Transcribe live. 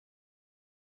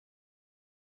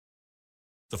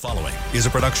The following is a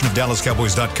production of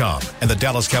DallasCowboys.com and the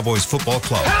Dallas Cowboys Football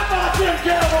Club. How about them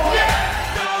Cowboys? Yeah!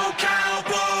 Go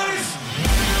Cowboys!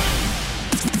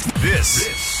 This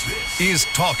is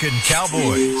Talkin'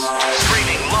 Cowboys.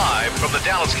 Streaming live from the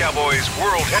Dallas Cowboys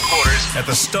World Headquarters at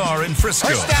the Star in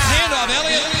Frisco. Handoff,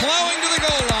 Elliott plowing to the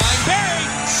goal line. Barry,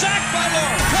 sacked by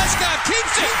Lawrence. Prescott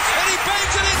keeps it, and he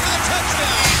bangs it in for the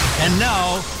touchdown. And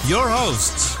now, your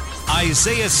hosts,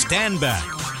 Isaiah Stanback,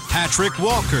 Patrick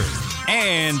Walker,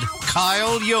 and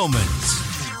Kyle Yeomans.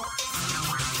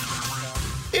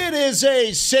 It is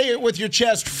a Say It With Your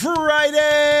Chest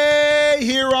Friday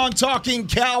here on Talking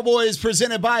Cowboys,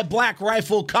 presented by Black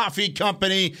Rifle Coffee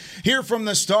Company, here from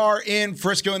the Star in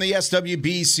Frisco in the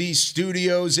SWBC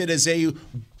studios. It is a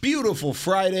beautiful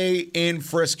Friday in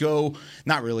Frisco.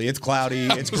 Not really. It's cloudy.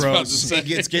 It's gross.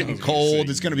 It's getting cold.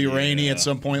 It's going to be rainy at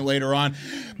some point later on.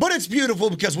 But it's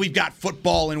beautiful because we've got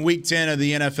football in Week 10 of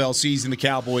the NFL season, the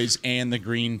Cowboys and the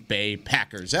Green Bay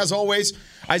Packers. As always,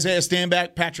 Isaiah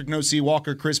Stanback, Patrick No C.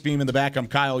 Walker, Chris Beam in the back. I'm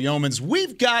Kyle Yeomans.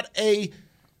 We've got a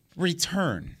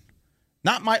return.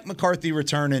 Not Mike McCarthy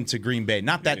return into Green Bay.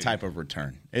 Not that type of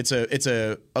return. It's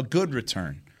a good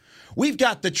return. We've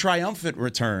got the triumphant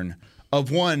return of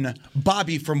one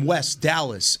Bobby from West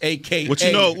Dallas, a.k.a. What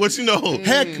you know?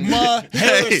 Heckma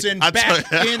Harrison back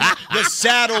in the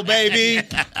saddle, baby.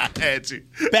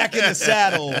 Back in the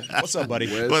saddle. What's up, buddy?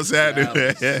 What's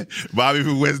happening, man? Bobby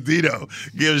from West Dino.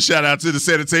 Give a shout out to the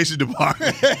sanitation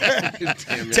department.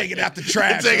 Taking out the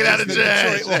trash. Taking out the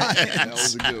trash. That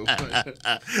was a good one.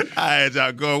 I had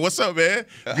y'all going. What's up, man?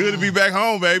 Good to be back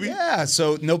home, baby. Yeah,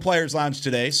 so no Players Lounge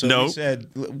today. So we said,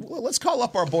 well, let's call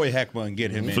up our boy Heckma and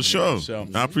get him in. For sure. So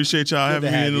I appreciate y'all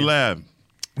having me in the lab.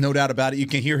 No doubt about it. You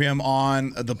can hear him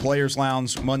on the Players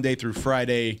Lounge Monday through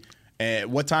Friday.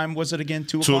 What time was it again?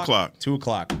 2 o'clock? 2 o'clock. 2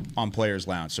 o'clock on Players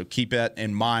Lounge. So keep that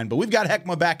in mind. But we've got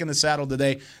Heckma back in the saddle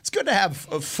today. It's good to have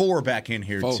four back in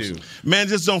here, too. Man,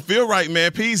 just don't feel right, man.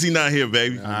 Peasy not here,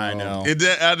 baby. I know.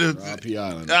 Rocky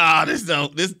Island.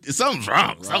 Something's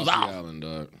wrong. Something's Rocky off. Island,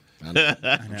 dog. I'm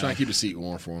trying to keep the seat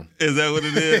warm for him. Is that what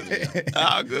it is?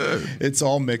 Oh, good. It's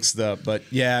all mixed up. But,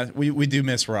 yeah, we do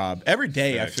miss Rob. Every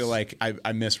day I feel like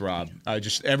I miss Rob.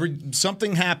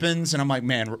 Something happens, and I'm like,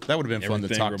 man, that would have been fun to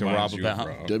talk to Rob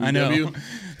about. I know.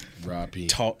 Rob P.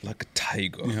 Talk like a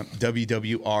tiger. Yeah,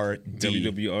 WWRD.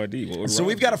 WWRD. So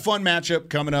we've got a fun matchup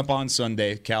coming up on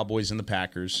Sunday, Cowboys and the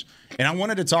Packers. And I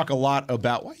wanted to talk a lot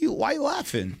about why you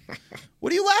laughing?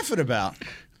 What are you laughing about?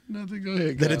 Nothing. Go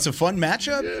ahead. That it's a fun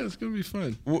matchup? Yeah, it's going to be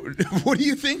fun. What are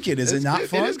you thinking? Is it not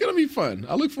fun? It's going to be fun.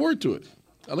 I look forward to it.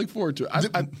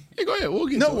 Hey, go ahead. We'll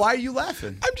get to it. Why are you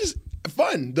laughing? I'm just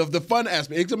fun. The fun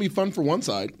aspect. It's going to be fun for one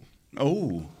side.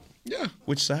 Oh. Yeah.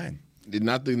 Which side?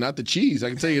 Not the cheese. I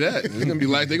can tell you that. They're gonna be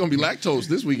lactose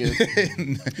this weekend.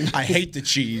 I hate the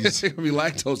cheese. They're gonna be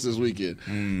lactose this weekend.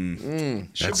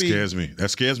 That scares me. That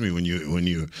scares me when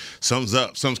you something's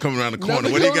up. Something's coming around the corner.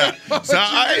 What do you got? So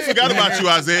I ain't forgot about you,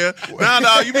 Isaiah.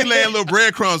 No, you be laying little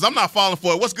breadcrumbs. I'm not falling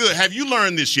for it. What's good? Have you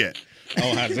learned this yet?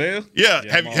 Oh, Isaiah? Yeah.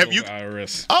 I'm Have all you? over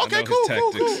IRS. Okay, cool.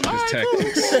 His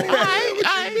tactics. All right.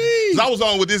 I was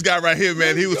on with this guy right here,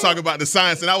 man. He was talking about the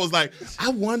science, and I was like, I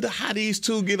wonder how these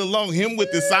two get along. Him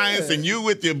with the science and you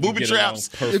with your booby traps.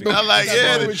 Perfect. I'm like,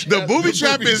 yeah, the booby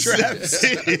trap is.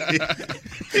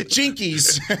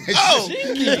 Jinkies. Oh.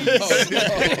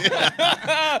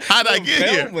 How'd I get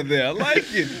here? Velma there. I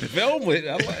like it. Velma.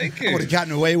 I like I would have it.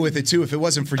 gotten away with it, too, if it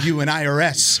wasn't for you and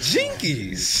IRS.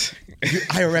 Jinkies.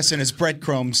 IRS and his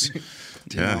breadcrumbs.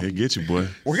 Yeah, he'll get you, boy.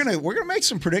 We're gonna make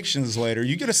some predictions later.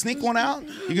 You gonna sneak one out?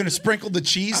 You gonna sprinkle the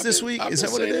cheese this week? Is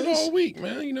that what it is? All week,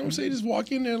 man. You know what I'm saying? Just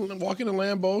walk in there, walk in the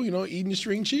Lambo, eating the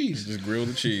string cheese. Just grill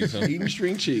the cheese, huh? Eating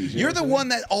string cheese. You're the one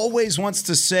that always wants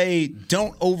to say,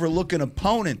 don't overlook an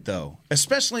opponent, though,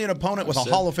 especially an opponent with a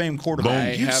Hall of Fame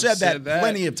quarterback. You've said that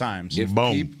plenty of times.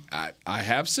 Boom. I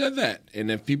have said that. And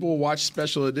if people watch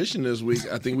Special Edition this week,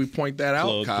 I think we point that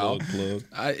out, Kyle. Plug.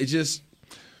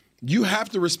 You have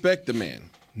to respect the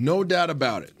man. No doubt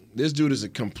about it. This dude is a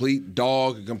complete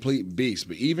dog, a complete beast.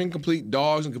 But even complete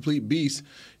dogs and complete beasts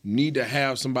need to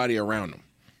have somebody around them.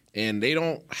 And they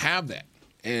don't have that.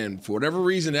 And for whatever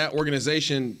reason, that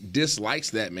organization dislikes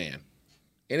that man.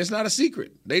 And it's not a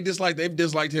secret. They've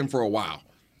disliked him for a while.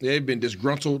 They've been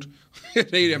disgruntled.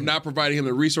 They have not provided him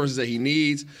the resources that he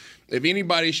needs. If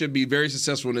anybody should be very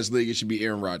successful in this league, it should be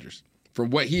Aaron Rodgers from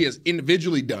what he has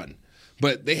individually done.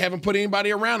 But they haven't put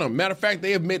anybody around him. Matter of fact,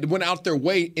 they went out their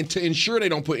way to ensure they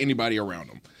don't put anybody around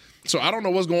him. So I don't know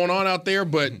what's going on out there,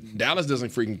 but Dallas doesn't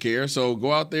freaking care. So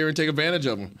go out there and take advantage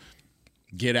of him.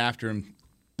 Get after him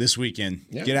this weekend.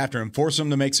 Yeah. Get after him. Force him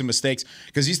to make some mistakes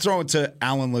because he's throwing to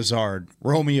Alan Lazard,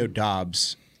 Romeo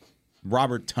Dobbs,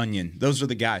 Robert Tonyan. Those are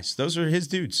the guys. Those are his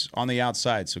dudes on the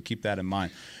outside, so keep that in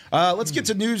mind. Let's get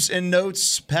to news and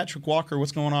notes. Patrick Walker,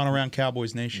 what's going on around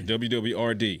Cowboys Nation?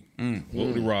 WWRD. What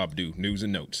would Rob do? News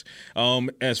and notes.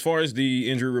 As far as the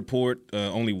injury report,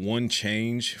 only one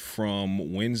change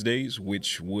from Wednesdays,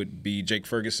 which would be Jake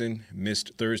Ferguson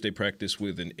missed Thursday practice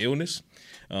with an illness,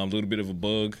 a little bit of a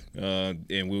bug,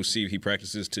 and we'll see if he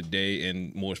practices today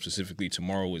and more specifically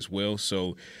tomorrow as well.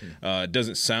 So it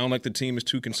doesn't sound like the team is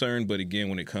too concerned, but again,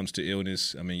 when it comes to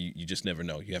illness, I mean, you just never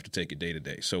know. You have to take it day to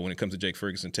day. So when it comes to Jake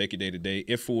Ferguson, take it day to day.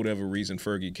 If for whatever reason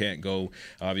Fergie can't go,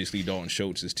 obviously Dalton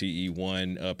Schultz is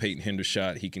TE1. Peyton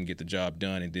Hendershot, he can get the job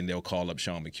done, and then they'll call up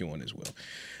Sean McEwen as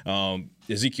well.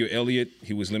 Ezekiel Elliott,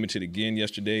 he was limited again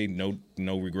yesterday. No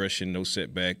regression, no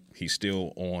setback. He's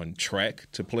still on track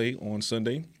to play on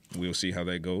Sunday. We'll see how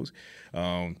that goes.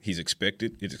 He's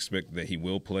expected. It's expected that he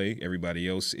will play. Everybody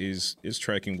else is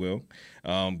tracking well.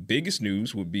 Biggest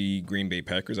news would be Green Bay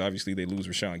Packers. Obviously, they lose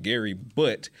Rashawn Gary,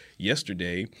 but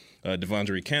yesterday,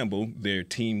 Devondre Campbell, their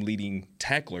team-leading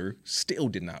tackler, still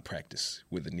did not practice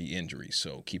with a knee injury.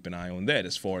 So keep an eye on that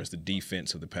as far as the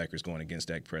defense of the Packers going against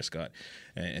Dak Prescott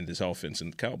and this offense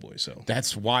and the Cowboys. So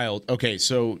that's wild. Okay,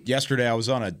 so yesterday I was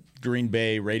on a Green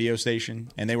Bay radio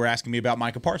station, and they were asking me about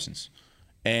Micah Parsons.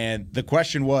 And the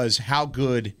question was, how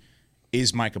good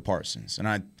is Micah Parsons? And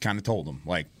I kind of told them,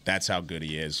 like, that's how good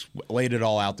he is. Laid it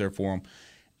all out there for him.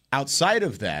 Outside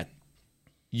of that,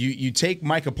 you take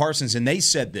Micah Parsons, and they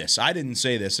said this. I didn't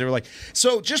say this. They were like,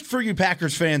 so just for you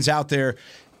Packers fans out there,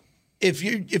 if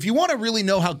you want to really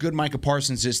know how good Micah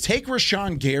Parsons is, take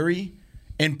Rashawn Gary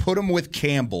and put him with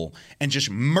Campbell and just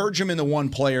merge him into one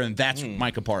player, and that's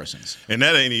Micah Parsons. And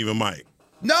that ain't even Mike.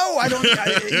 No, I don't.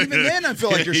 Even then, I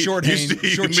feel like you're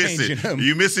shortchanging him.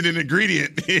 You missing an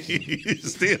ingredient.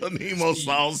 Still Nemo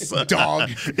sauce.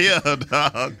 Dog. Yeah,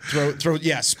 dog. Throw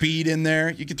speed in there.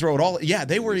 You could throw it all. Yeah,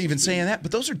 they were even saying that.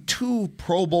 But those are two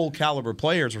Pro Bowl caliber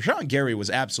players. Rashawn Gary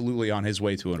was absolutely on his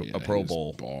way to a Pro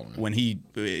Bowl when he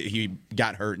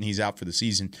got hurt and he's out for the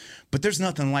season. But there's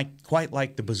nothing quite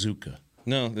like the bazooka.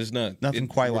 No, there's not. Nothing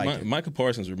quite like it. Micah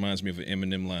Parsons reminds me of an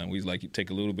Eminem line where he's like, you take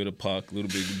a little bit of Pac, a little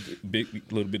bit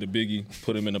of Biggie,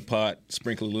 put him in a pot,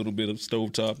 sprinkle a little bit of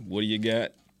stovetop. What do you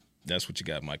got? That's what you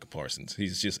got, Micah Parsons.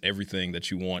 He's just everything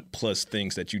that you want, plus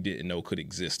things that you didn't know could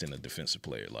exist in a defensive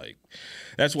player. Like,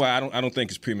 that's why I don't think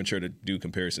it's premature to do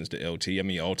comparisons to LT. I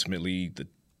mean, ultimately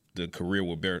the career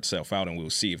will bear itself out, and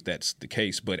we'll see if that's the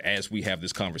case. But as we have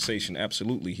this conversation,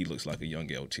 absolutely, he looks like a young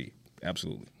LT.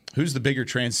 Absolutely. Who's the bigger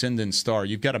transcendent star?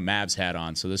 You've got a Mavs hat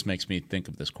on, so this makes me think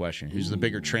of this question. Who's the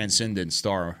bigger transcendent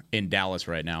star in Dallas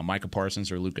right now, Micah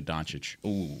Parsons or Luka Doncic?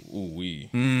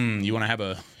 You want to have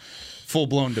a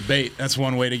full-blown debate? That's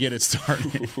one way to get it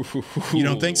started. You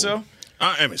don't think so?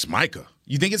 It's Micah.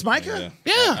 You think it's Micah?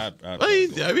 Yeah.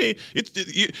 I mean,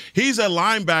 he's a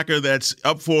linebacker that's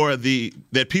up for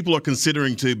that people are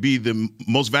considering to be the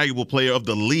most valuable player of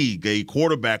the league, a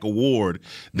quarterback award.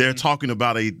 They're talking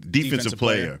about a defensive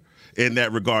player in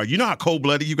that regard. You know how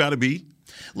cold-blooded you got to be?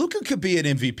 Luka could be an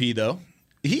MVP, though.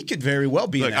 He could very well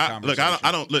be in that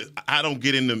conversation. I don't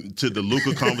get into the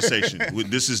Luka conversation.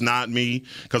 This is not me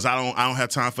because I don't have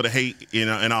time for the hate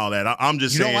and all that. I'm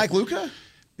just saying. You don't like Luka?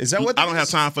 Is that what? I don't have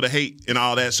time for the hate and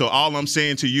all that. So all I'm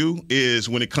saying to you is,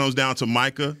 when it comes down to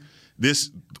Micah,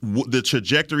 the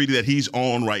trajectory that he's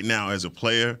on right now as a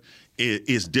player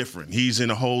is different. He's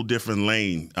in a whole different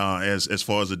lane as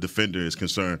far as a defender is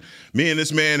concerned. Me and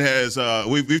this man has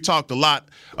we've talked a lot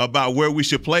about where we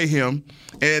should play him,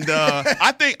 and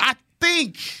I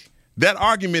think that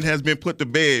argument has been put to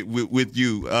bed with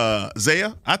you,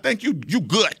 Zaya. I think you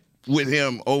good with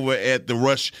him over at the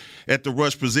rush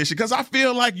position, because I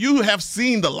feel like you have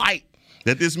seen the light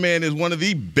that this man is one of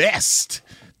the best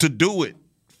to do it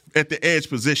at the edge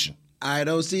position. I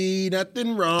don't see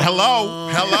nothing wrong.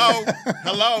 Hello.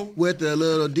 With the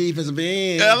little defensive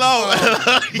end. Hello.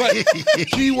 But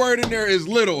key word in there is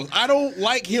little. I don't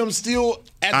like him still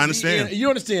at the end. You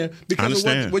understand? Because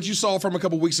of what you saw from a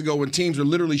couple weeks ago when teams are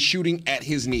literally shooting at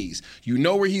his knees. You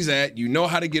know where he's at. You know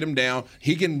how to get him down.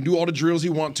 He can do all the drills he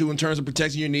wants to in terms of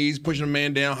protecting your knees, pushing a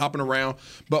man down, hopping around.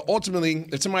 But ultimately,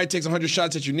 if somebody takes 100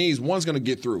 shots at your knees, one's going to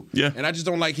get through. Yeah. And I just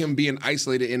don't like him being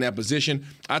isolated in that position.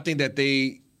 I think that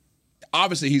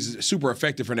obviously, he's super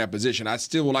effective in that position. I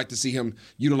still would like to see him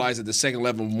utilize at the second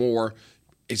level more,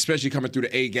 especially coming through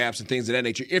the A gaps and things of that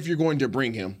nature. If you're going to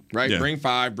bring him, right? Yeah. Bring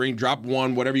 5, drop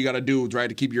 1, whatever you got to do, right,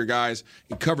 to keep your guys.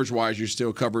 And coverage-wise, you're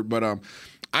still covered. But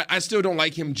I still don't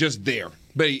like him just there.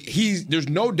 But there's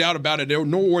no doubt about it.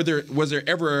 Nor was there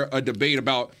ever a debate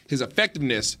about his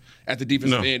effectiveness at the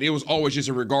defensive end. It was always just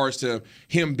in regards to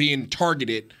him being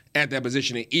targeted at that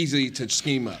position and easy to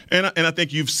scheme up. And I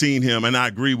think you've seen him, and I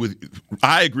agree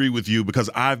with you because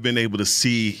I've been able to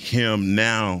see him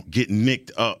now get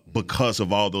nicked up because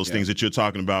of all those things that you're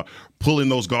talking about, pulling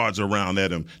those guards around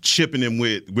at him, chipping him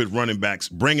with running backs,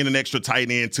 bringing an extra tight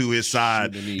end to his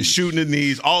side, shooting the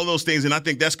knees, all those things. And I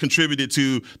think that's contributed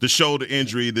to the shoulder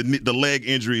injury, the leg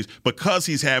injuries, because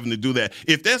he's having to do that.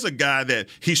 If there's a guy that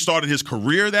he started his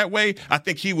career that way, I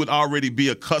think he would already be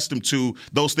accustomed to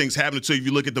those things happening to. If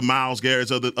you look at the Myles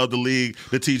Garrett's of the league,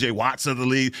 the TJ Watts of the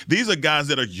league, these are guys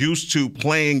that are used to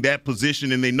playing that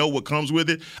position and they know what comes with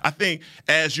it. I think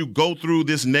as you go through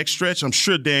this next stretch, I'm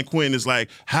sure Dan Quinn is like,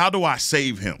 how do I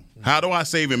save him? How do I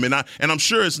save him? And I'm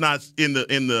sure it's not in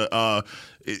the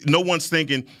no one's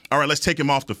thinking, all right, let's take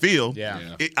him off the field.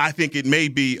 I think it may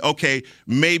be, okay,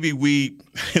 maybe we,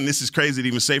 and this is crazy to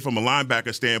even say from a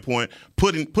linebacker standpoint,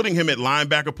 putting him at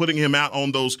linebacker, putting him out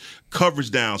on those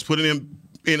coverage downs, putting him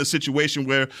in a situation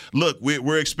where, look,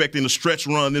 we're expecting a stretch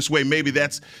run this way. Maybe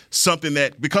that's something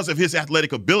that, because of his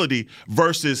athletic ability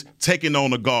versus taking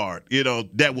on a guard,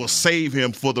 that will save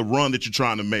him for the run that you're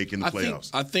trying to make in the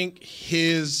playoffs. I think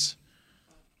his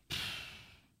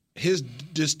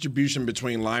distribution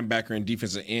between linebacker and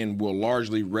defensive end will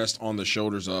largely rest on the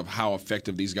shoulders of how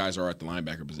effective these guys are at the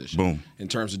linebacker position. Boom. In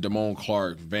terms of Damone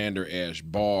Clark, Vander Esch,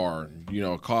 Barr,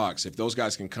 Cox, if those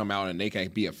guys can come out and they can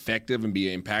be effective and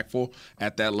be impactful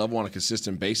at that level on a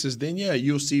consistent basis, then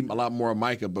you'll see a lot more of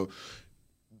Micah. But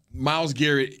Myles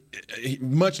Garrett,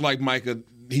 much like Micah,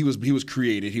 he was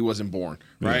created. He wasn't born,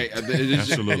 right?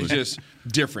 Absolutely. It's just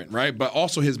different, right? But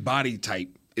also his body type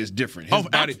is different.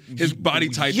 His body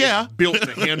type is built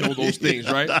to handle those things,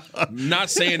 right? Not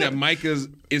saying that Micah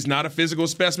is not a physical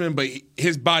specimen, but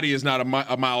his body is not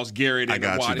a Myles Garrett and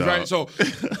a Watt, right? So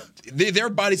their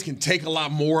bodies can take a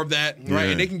lot more of that, right?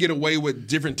 And they can get away with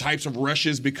different types of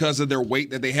rushes because of their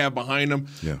weight that they have behind them.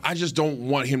 I just don't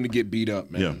want him to get beat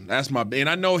up, man. That's and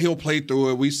I know he'll play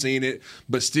through it. We've seen it,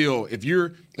 but still, if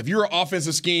you're an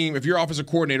offensive scheme, if you're an offensive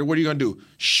coordinator, what are you gonna do?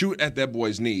 Shoot at that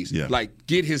boy's knees, like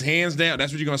get his hands down.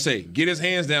 That's what you're gonna say. Get his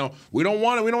hands down. We don't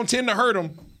want it. We don't tend to hurt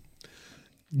him.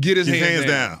 Get his hands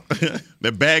down.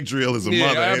 The bag drill is a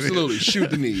mother. Absolutely.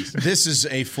 Shoot the knees. This is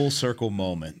a full circle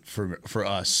moment for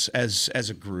us as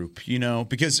a group,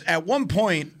 because at one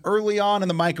point early on in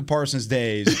the Micah Parsons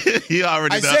days,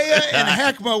 Isaiah and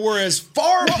Heckma were as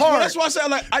far apart. Well, that's why I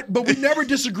said, but we never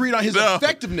disagreed on his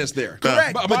effectiveness there.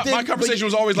 Correct. My conversation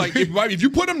was always like, if you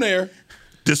put him there,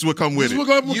 this will come with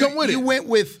it. You went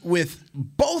with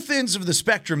both ends of the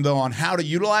spectrum, though, on how to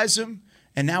utilize him,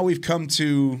 and now we've come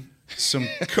to some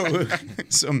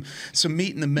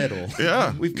meat in the middle.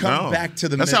 Yeah, we've come back to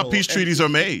the middle. That's how peace treaties are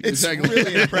made. It's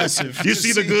really impressive. You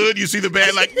see the good, you see the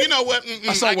bad. Like, you know what?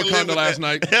 I saw Wakanda last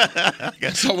night.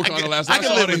 I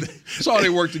saw they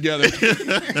work together.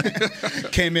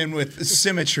 Came in with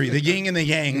symmetry. The yin and the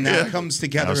yang now comes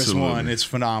together as one. It's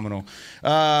phenomenal.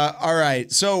 All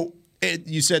right, so.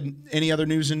 You said any other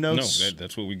news and notes? No,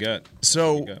 that's what we got.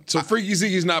 So Freaky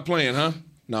Ziggy's not playing, huh?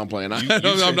 No, I'm playing. I'm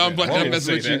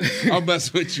messing with you. I'm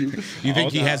messing with you. You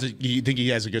think he has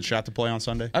a good shot to play on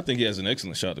Sunday? I think he has an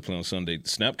excellent shot to play on Sunday. The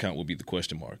snap count will be the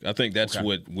question mark. I think that's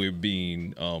what we're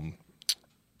being.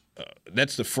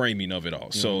 That's the framing of it all.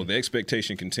 So the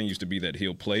expectation continues to be that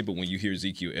he'll play, but when you hear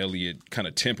Ezekiel Elliott kind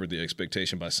of temper the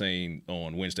expectation by saying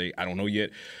on Wednesday, I don't know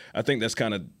yet, I think that's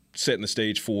kind of setting the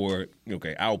stage for,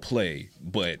 okay, I'll play,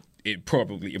 but it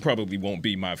probably won't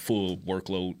be my full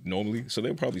workload normally, so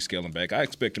they'll probably scale him back. I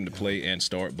expect him to play and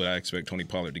start, but I expect Tony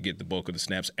Pollard to get the bulk of the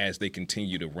snaps as they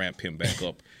continue to ramp him back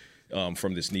up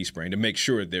from this knee sprain to make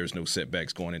sure there's no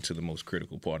setbacks going into the most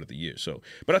critical part of the year. So,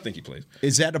 but I think he plays.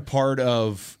 Is that a part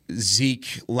of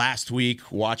Zeke last week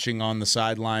watching on the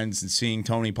sidelines and seeing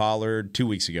Tony Pollard 2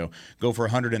 weeks ago go for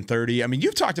 130? I mean,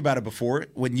 you've talked about it before.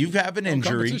 When you have an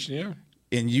injury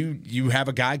and you have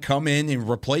a guy come in and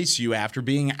replace you after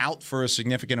being out for a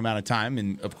significant amount of time,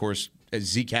 and of course,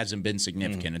 Zeke hasn't been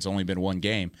significant. It's only been one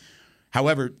game.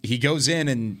 However, he goes in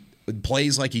and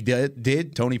plays like he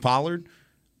did Tony Pollard.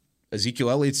 Ezekiel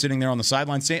Elliott sitting there on the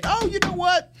sideline saying, "Oh, you know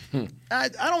what? I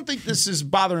don't think this is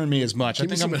bothering me as much. I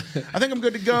think I'm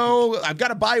good to go. I've got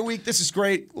a bye week. This is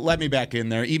great. Let me back in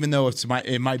there, even though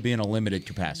it might be in a limited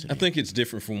capacity." I think it's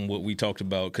different from what we talked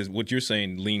about because what you're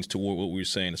saying leans toward what we were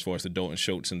saying as far as the Dalton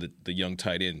Schultz and the young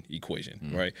tight end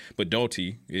equation, right? But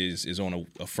Dalty is on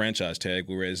a franchise tag,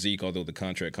 whereas Zeke, although the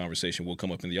contract conversation will come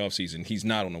up in the offseason, he's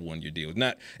not on a one-year deal.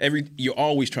 You're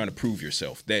always trying to prove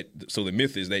yourself. So the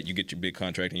myth is that you get your big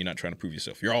contract and you're not trying to prove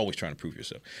yourself. You're always trying to prove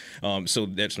yourself. So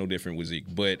that's no different with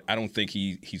Zeke. But I don't think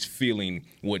he's feeling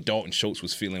what Dalton Schultz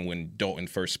was feeling when Dalton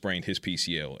first sprained his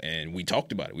PCL. And we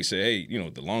talked about it. We said, hey,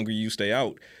 the longer you stay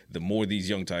out, the more these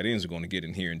young tight ends are going to get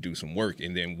in here and do some work.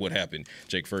 And then what happened?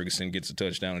 Jake Ferguson gets a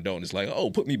touchdown, and Dalton is like,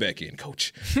 oh, put me back in,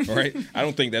 coach. All right? I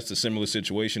don't think that's a similar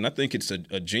situation. I think it's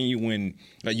a genuine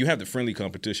you have the friendly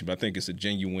competition, but I think it's a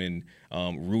genuine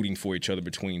rooting for each other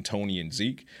between Tony and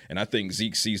Zeke. And I think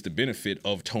Zeke sees the benefit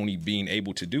of Tony being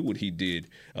able to do what he did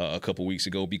a couple weeks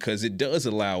ago, because it does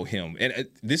allow him. And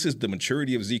this is the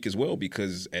maturity of Zeke as well,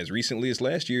 because as recently as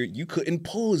last year, you couldn't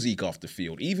pull Zeke off the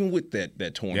field, even with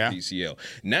that torn PCL.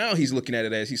 Now he's looking at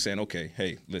it as he's saying, okay,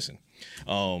 hey, listen,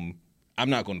 I'm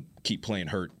not going to keep playing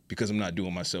hurt because I'm not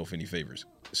doing myself any favors.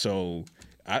 So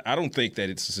I don't think that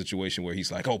it's a situation where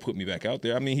he's like, oh, put me back out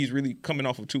there. I mean, he's really coming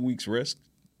off of 2 weeks rest,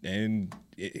 and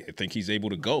I think he's able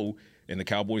to go, and the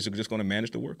Cowboys are just going to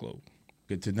manage the workload.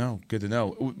 Good to know. Good to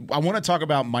know. I want to talk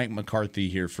about Mike McCarthy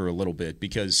here for a little bit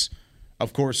because,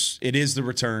 of course, it is the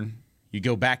return. You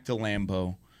go back to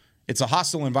Lambeau. It's a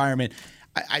hostile environment.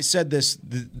 I said this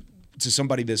to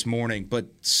somebody this morning,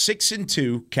 but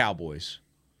 6-2 Cowboys,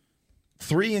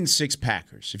 3-6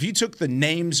 Packers. If you took the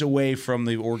names away from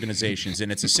the organizations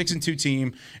and it's a 6-2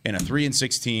 team and a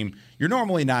 3-6 team, you're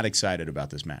normally not excited about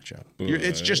this matchup.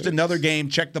 It's just another game.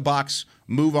 Check the box.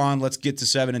 Move on. Let's get to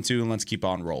 7-2 and let's keep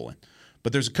on rolling.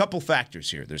 But there's a couple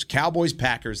factors here. There's Cowboys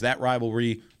Packers. That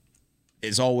rivalry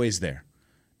is always there.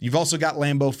 You've also got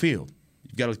Lambeau Field.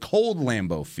 You've got a cold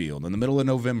Lambeau Field in the middle of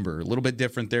November. A little bit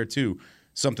different there too.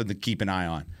 Something to keep an eye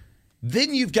on.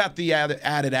 Then you've got the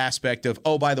added aspect of,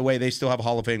 oh, by the way, they still have a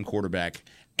Hall of Fame quarterback,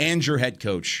 and your head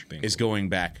coach is going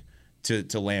back to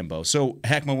Lambeau. So,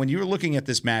 Heckman, when you're looking at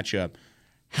this matchup,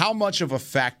 how much of a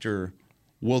factor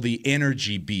will the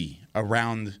energy be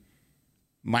around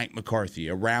Mike McCarthy,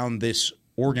 around this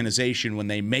organization when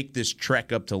they make this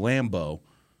trek up to Lambeau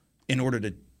in order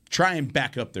to try and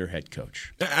back up their head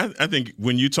coach? I think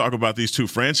when you talk about these two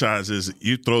franchises,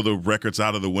 you throw the records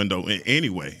out of the window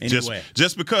anyway.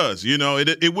 Just because,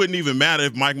 it wouldn't even matter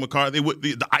if Mike McCarthy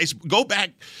the ice go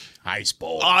back. Ice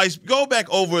Bowl. Go back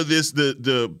over this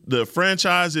the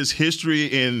franchise's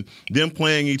history and them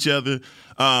playing each other.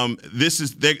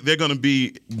 They're going to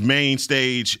be main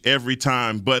stage every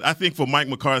time. But I think for Mike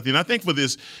McCarthy, and I think for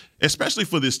this, especially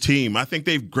for this team, I think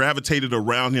they've gravitated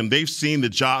around him. They've seen the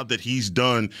job that he's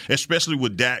done, especially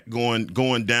with Dak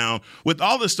going down. With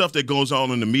all the stuff that goes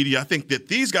on in the media, I think that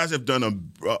these guys have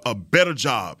done a better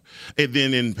job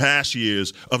than in past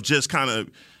years of just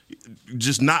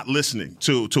not listening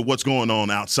to what's going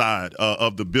on outside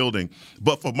of the building.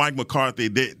 But for Mike McCarthy,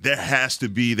 there has to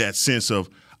be that sense of,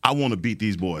 I want to beat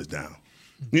these boys down.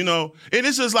 And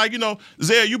it's just like,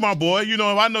 Zaire, you my boy. If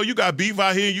I know you got beef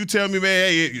out here, you tell me, man,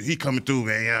 hey, he coming through,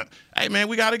 man. Hey, man,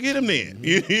 we got to get him then.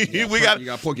 You got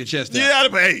to poke your chest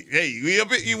out. Hey,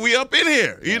 we up in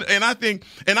here. Yeah. And I think,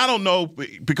 and I don't know,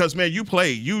 because, man, you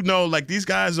play. Like these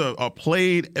guys are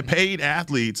paid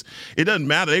athletes. It doesn't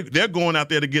matter. They're going out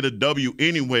there to get a W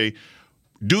anyway.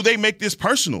 Do they make this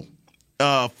personal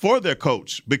for their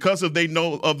coach because they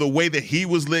know of the way that he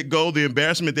was let go, the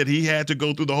embarrassment that he had to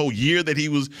go through the whole year that he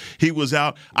was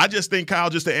out? I just think, Kyle,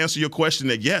 just to answer your question,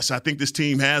 that yes, I think this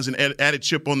team has an added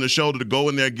chip on their shoulder to go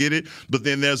in there and get it, but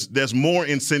then there's more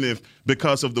incentive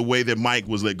because of the way that Mike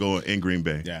was let go in Green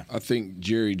Bay. Yeah, I think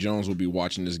Jerry Jones will be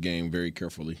watching this game very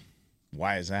carefully.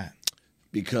 Why is that?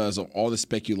 Because of all the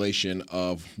speculation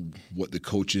of what the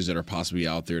coaches that are possibly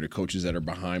out there, the coaches that are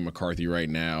behind McCarthy right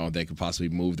now, that could possibly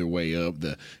move their way up,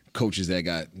 the coaches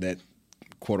that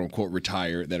quote unquote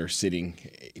retired that are sitting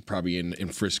probably in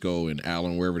Frisco and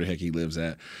Allen, wherever the heck he lives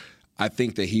at. I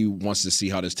think that he wants to see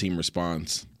how this team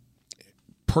responds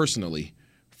personally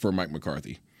for Mike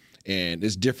McCarthy. And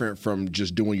it's different from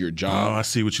just doing your job. Oh, I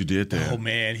see what you did there. Oh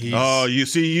man, you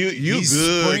see you he's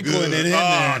good, sprinkling good. It in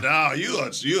there. No,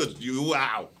 you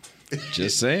wow.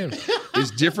 Just saying, it's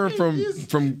different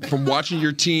from watching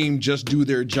your team just do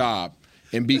their job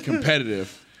and be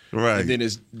competitive. Right.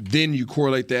 And then you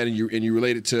correlate that and you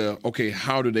relate it to, okay,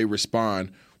 how do they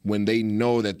respond when they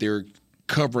know that they're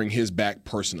covering his back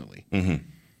personally? Mm-hmm.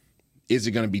 Is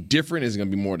it going to be different? Is it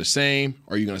going to be more the same?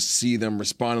 Are you going to see them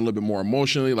respond a little bit more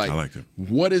emotionally? I like it.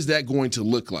 What is that going to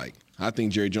look like? I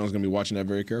think Jerry Jones is going to be watching that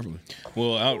very carefully.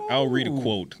 Well, I'll read a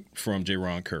quote from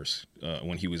Jaron Kearse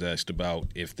when he was asked about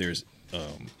if there's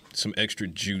some extra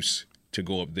juice to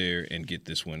go up there and get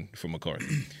this one for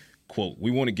McCarthy. Quote,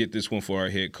 "We want to get this one for our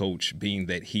head coach, being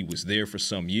that he was there for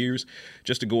some years,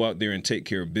 just to go out there and take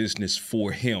care of business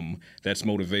for him. That's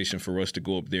motivation for us to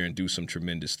go up there and do some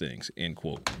tremendous things," end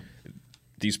quote.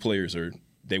 These players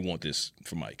they want this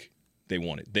for Mike. they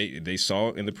wanted. They saw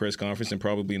it in the press conference and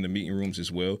probably in the meeting rooms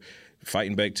as well,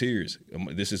 fighting back tears.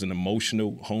 This is an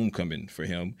emotional homecoming for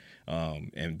him,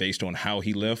 and based on how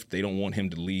he left, they don't want him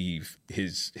to leave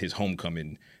his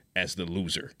homecoming as the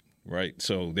loser, right?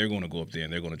 So they're going to go up there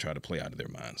and they're going to try to play out of their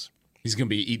minds. He's going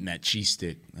to be eating that cheese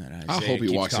stick. I hope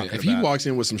he walks in. If he walks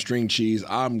in with some string cheese,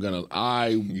 I'll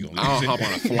hop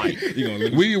on a flight.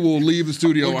 We will leave the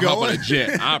studio and hop on a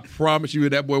jet. I promise you,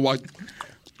 that boy walks.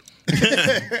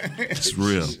 It's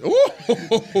real.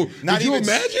 Would you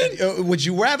imagine? Would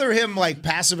you rather him like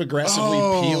passive aggressively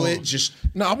peel it? Just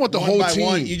no. I want the whole team.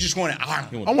 One, you just want to.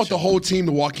 I want the whole team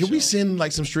to walk. Can we send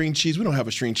like some string cheese? We don't have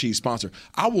a string cheese sponsor.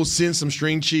 I will send some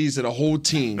string cheese to the whole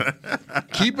team.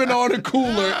 Keep it on the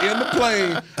cooler in the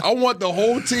plane. I want the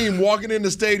whole team walking in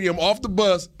the stadium off the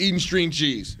bus eating string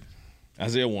cheese.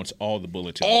 Isaiah wants all the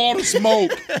bulletin. All the smoke.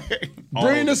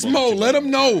 Bring the smoke. Let them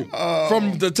know.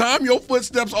 From the time your foot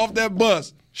steps off that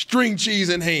bus, string cheese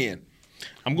in hand.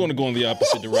 I'm going to go in the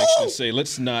opposite direction and say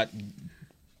let's not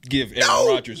give Aaron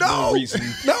Rodgers no reason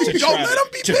to don't let him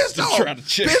be pissed off.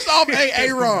 Pissed off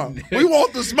Aaron. We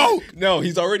want the smoke. No,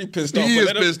 he's already pissed off. He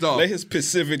is pissed off. Let his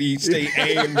passivity stay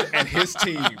aimed at his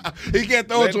team. He can't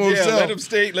throw it to himself.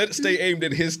 Let it stay aimed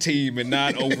at his team and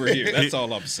not over here. That's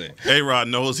all I'm saying. A-Rod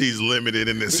knows he's limited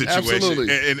in this situation.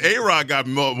 Absolutely. And A-Rod got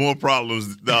more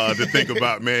problems to think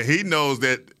about, man. He knows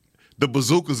that the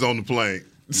bazooka's on the plane.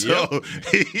 So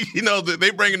he knows that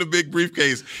they bring in a big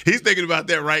briefcase. He's thinking about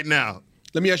that right now.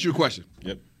 Let me ask you a question.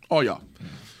 Yep. All y'all.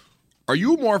 Are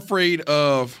you more afraid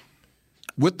of,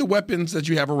 with the weapons that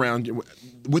you have around,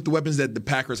 with the weapons that the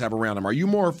Packers have around them, are you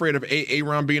more afraid of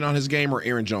Aaron being on his game or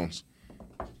Aaron Jones?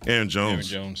 Aaron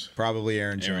Jones. Aaron Jones. Probably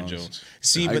Aaron Jones.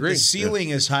 See, but the ceiling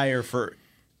is higher for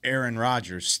Aaron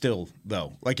Rodgers still,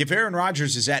 though. Like, if Aaron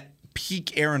Rodgers is at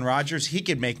peak Aaron Rodgers, he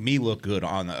could make me look good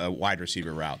on a wide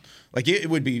receiver route. Like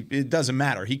it doesn't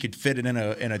matter. He could fit it in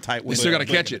a tight window. You still got to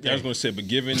catch it. I was going to say, but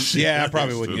given I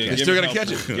probably wouldn't. You still got to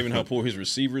catch it. Given how poor his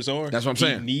receivers are, that's what I'm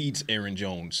saying. He needs Aaron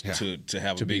Jones to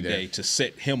have a big day to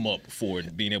set him up for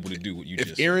being able to do what you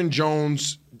just said. If Aaron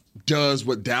Jones does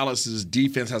what Dallas's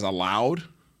defense has allowed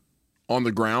on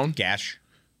the ground,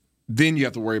 then you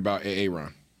have to worry about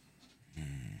Aaron.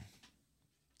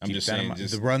 I'm just saying,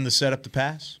 the run, the setup, the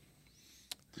pass.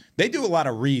 They do a lot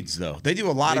of reads, though. They do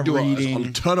a lot of reading.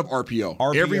 A ton of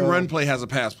RPO. Every run play has a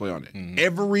pass play on it. Mm-hmm.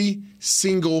 Every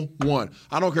single one.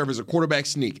 I don't care if it's a quarterback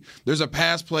sneak. There's a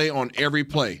pass play on every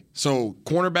play. So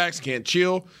cornerbacks can't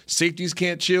chill. Safeties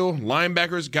can't chill.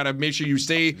 Linebackers got to make sure you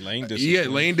stay lane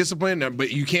discipline.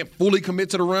 But you can't fully commit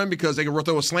to the run because they can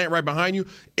throw a slant right behind you.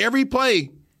 Every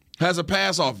play has a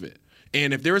pass off of it.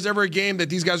 And if there is ever a game that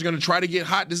these guys are going to try to get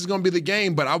hot, this is going to be the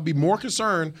game. But I'll be more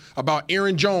concerned about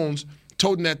Aaron Jones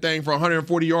toting that thing for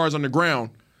 140 yards on the ground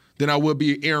than I would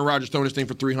be Aaron Rodgers throwing this thing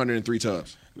for 303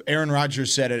 tubs. Aaron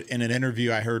Rodgers said it in an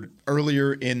interview I heard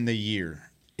earlier in the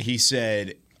year. He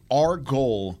said, our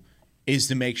goal is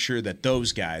to make sure that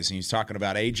those guys, and he's talking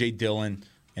about A.J. Dillon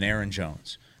and Aaron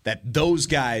Jones, that those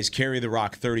guys carry the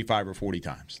rock 35 or 40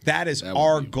 times. That is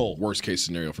our goal. Worst case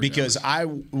scenario for because our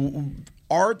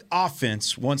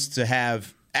offense wants to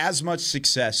have as much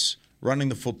success running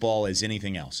the football as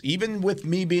anything else. Even with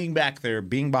me being back there,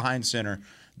 being behind center,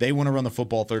 they want to run the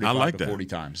football 35 to 40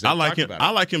 times. I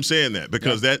like him saying that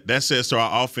because that says to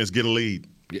our offense, get a lead.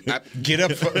 Get up. You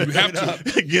have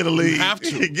to. Get a lead. You have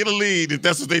to. Get a lead if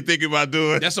that's what they thinking about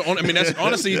doing. That's the only. I mean, that's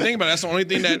honestly, you think about it, that's the only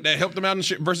thing that helped them out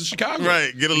versus Chicago.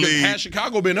 Right. Get a lead. Had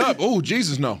Chicago been up, oh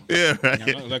Jesus, no. Yeah.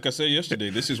 Right. Like I said yesterday,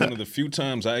 this is one of the few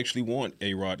times I actually want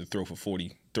A-Rod to throw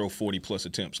 40 plus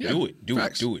attempts. Yeah. Do it.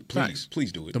 Facts. Do it.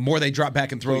 Please do it. The more they drop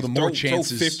back and throw, the more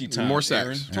chances. Throw 50 times. The more sacks.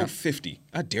 Aaron. Throw 50.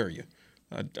 I dare you.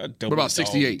 What about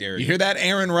 68? Dare you hear that,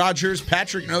 Aaron Rodgers?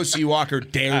 Patrick Nosey Walker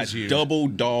dares you. Double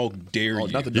dog dare you.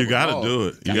 You got to do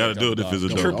it. You got to do it if it's a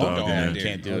double dog.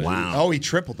 Can't do it. Wow. Oh, he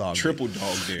triple dog. Triple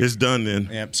dog dare. It's done then.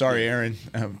 Yeah, sorry, Aaron.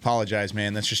 I apologize,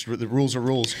 man. That's just the rules are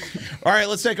rules. All right,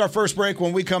 let's take our first break.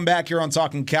 When we come back here on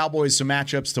Talking Cowboys, some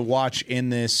matchups to watch in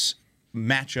this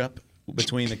matchup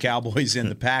between the Cowboys and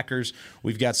the Packers.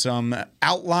 We've got some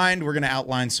outlined. We're going to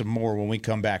outline some more when we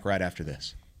come back right after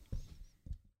this.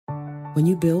 When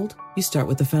you build, you start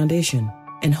with the foundation.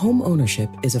 And home ownership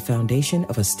is a foundation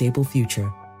of a stable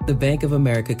future. The Bank of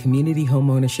America Community Home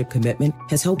Ownership Commitment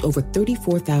has helped over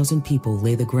 34,000 people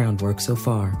lay the groundwork so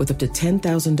far, with up to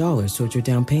 $10,000 towards your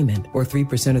down payment or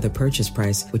 3% of the purchase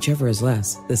price, whichever is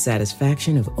less. The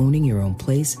satisfaction of owning your own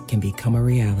place can become a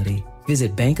reality.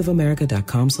 Visit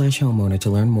bankofamerica.com/homeowner to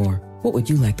learn more. What would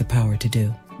you like the power to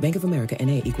do? Bank of America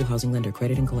N.A. Equal Housing Lender.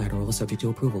 Credit and collateral is subject to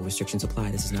approval. Restrictions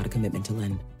apply. This is not a commitment to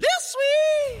lend.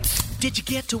 Did you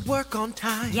get to work on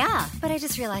time? Yeah, but I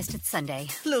just realized it's Sunday.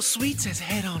 Little Sweet says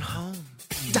head on home.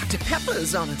 Dr.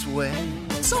 Pepper's on its way.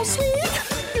 So sweet,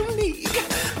 unique.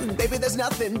 Baby, there's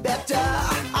nothing better.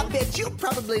 I bet you've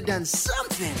probably done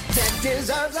something that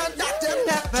deserves a Dr.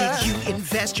 Pepper. Did you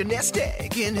invest your nest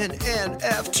egg in an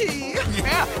NFT?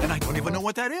 Yeah, and I don't even know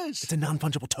what that is. It's a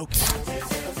non-fungible token.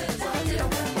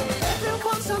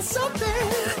 Everyone's done something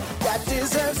that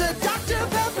deserves a Dr.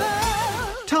 Pepper.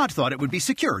 Todd thought it would be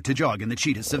secure to jog in the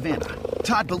cheetah savanna.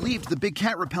 Todd believed the big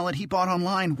cat repellent he bought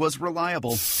online was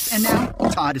reliable. And now,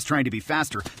 Todd is trying to be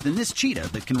faster than this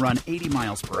cheetah that can run 80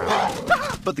 miles per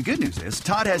hour. But the good news is,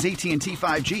 Todd has AT&T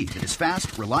 5G that is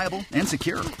fast, reliable, and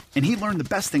secure. And he learned the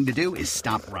best thing to do is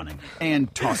stop running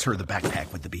and toss her the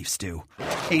backpack with the beef stew.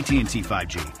 AT&T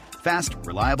 5G. Fast,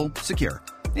 reliable, secure.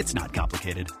 It's not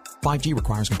complicated. 5G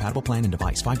requires compatible plan and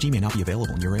device. 5G may not be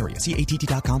available in your area. See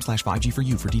att.com/5G for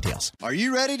you for details. Are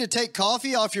you ready to take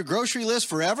coffee off your grocery list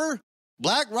forever?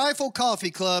 Black Rifle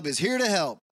Coffee Club is here to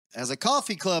help. As a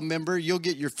coffee club member, you'll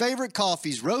get your favorite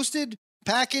coffees roasted,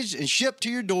 packaged, and shipped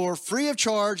to your door free of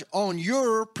charge on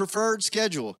your preferred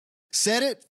schedule. Set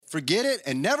it, forget it,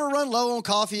 and never run low on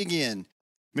coffee again.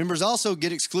 Members also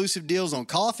get exclusive deals on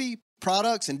coffee,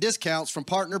 products, and discounts from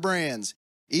partner brands.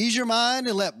 Ease your mind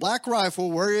and let Black Rifle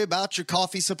worry about your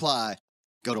coffee supply.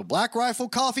 Go to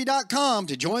blackriflecoffee.com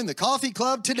to join the coffee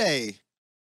club today.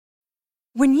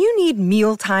 When you need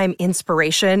mealtime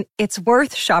inspiration, it's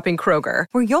worth shopping Kroger,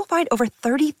 where you'll find over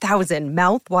 30,000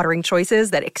 mouth-watering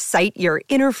choices that excite your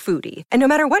inner foodie. And no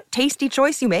matter what tasty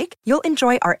choice you make, you'll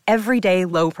enjoy our everyday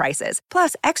low prices,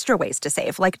 plus extra ways to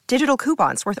save, like digital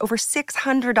coupons worth over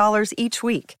 $600 each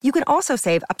week. You can also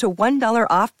save up to $1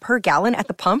 off per gallon at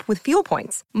the pump with fuel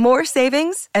points. More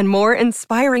savings and more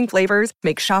inspiring flavors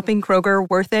make shopping Kroger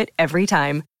worth it every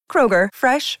time. Kroger,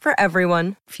 fresh for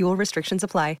everyone. Fuel restrictions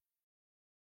apply.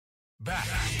 Back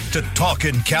to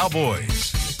Talking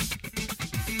Cowboys.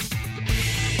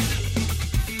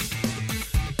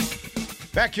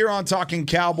 Back here on Talking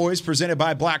Cowboys, presented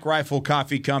by Black Rifle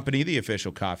Coffee Company, the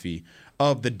official coffee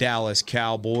of the Dallas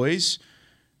Cowboys.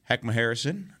 Heckma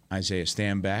Harrison, Isaiah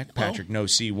Stanback, Patrick No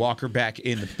C. Walker back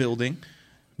in the building.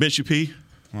 Bishop P.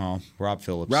 Oh, Rob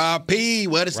Phillips. Rob P.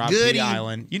 What is Rob good? P.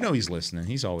 Island. You know he's listening.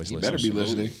 He's always listening. Better be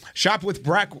listening. Shop with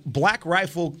Black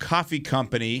Rifle Coffee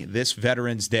Company this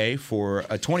Veterans Day for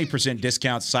a 20%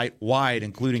 discount site-wide,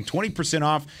 including 20%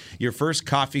 off your first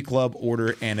coffee club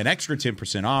order and an extra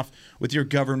 10% off with your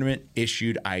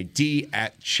government-issued ID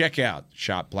at checkout.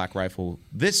 Shop Black Rifle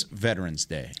this Veterans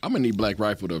Day. I'm going to need Black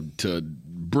Rifle to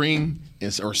bring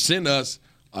or send us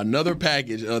another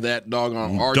package of that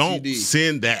doggone RTD. Don't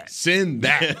send that. Send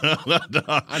that.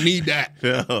 I need that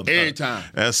every time.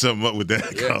 That's something up with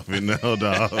that coffee. No,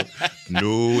 dog.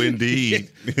 No,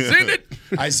 indeed. Send it.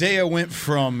 Isaiah went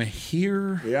from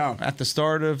here at the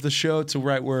start of the show to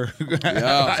right where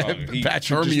Patrick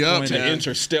turned me up to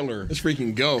Interstellar. Let's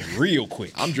freaking go real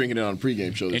quick. I'm drinking it on a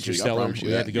pregame show this week. I promise you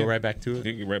we that. had to go right back to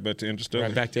it. Right back to Interstellar.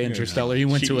 Right back to Interstellar. He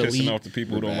went to Elite. Off the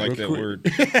people who don't like that word.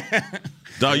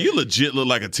 Dog, you legit look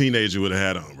like a teenager with a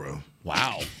hat on, bro.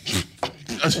 Wow.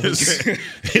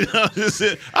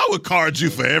 I would card you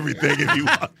for everything if you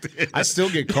walked in. I still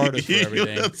get carded for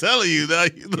everything. I'm telling you,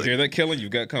 dog. You hear that, Kelly? You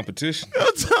got competition.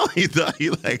 I'm telling you, dog.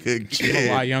 You like a kid.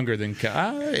 I'm a lot younger than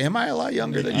Kellen. Am I a lot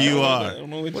younger than you? Are. I don't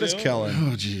know what is Kellen?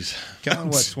 Oh, jeez. Kellen,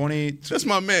 what, 20? That's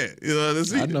my man. You know,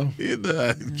 I know.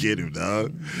 Get him,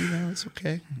 dog. You know, it's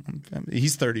okay.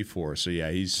 He's 34, so yeah,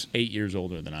 he's 8 years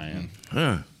older than I am.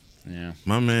 Huh. Yeah,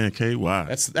 my man KY.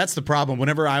 That's the problem.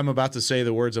 Whenever I'm about to say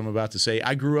the words I'm about to say,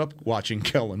 I grew up watching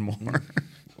Kellen Moore.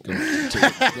 Go to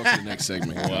the next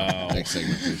segment. Wow. Next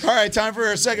segment, please. All right, time for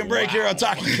our second break here on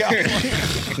Talking Cowboys.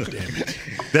 Damn it.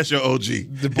 That's your OG.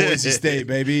 The Boise State,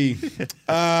 baby.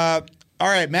 All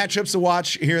right, matchups to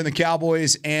watch here in the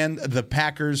Cowboys and the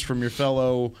Packers from your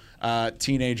fellow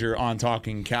teenager on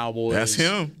Talking Cowboys. That's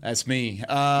him. That's me.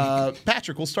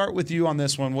 Patrick, we'll start with you on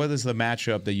this one. What is the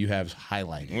matchup that you have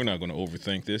highlighted? We're not going to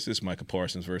overthink this. It's Micah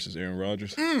Parsons versus Aaron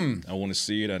Rodgers. I want to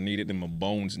see it. I need it in my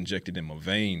bones, injected in my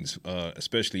veins,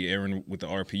 especially Aaron with the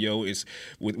RPO.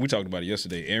 We talked about it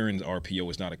yesterday. Aaron's RPO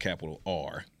is not a capital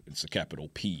R. It's a capital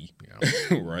P,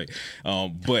 right?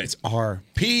 But it's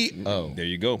RPO. There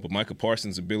you go. But Micah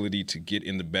Parsons' ability to get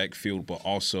in the backfield, but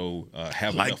also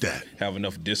have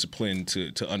enough discipline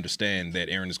to understand that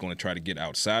Aaron is going to try to get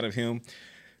outside of him.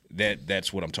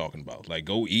 That's what I'm talking about. Like,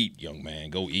 go eat, young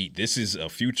man. Go eat. This is a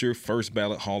future first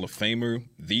ballot Hall of Famer.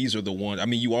 These are the ones. I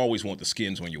mean, you always want the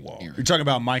skins when you walk. You're talking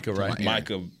about Micah, right?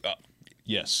 Micah.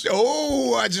 Yes.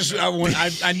 Oh, I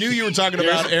knew you were talking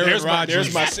about Aaron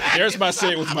Rodgers. There's my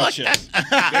say it with my chest.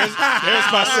 There's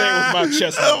my say it with my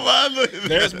chest moment.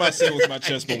 There's my say it with my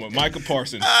chest moment. Michael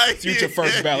Parsons, future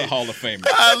first ballot Hall of Famer.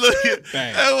 I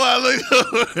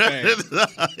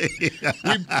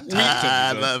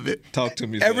love it. Talk to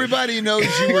me. Zay. Everybody knows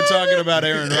you were talking about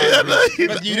Aaron Rodgers,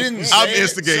 but you didn't say I'm it.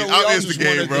 instigating. So I'm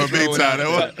instigating, bro. Big time.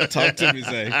 Talk to me,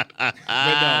 Zay. But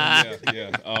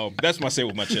that's my say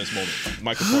with my chest moment.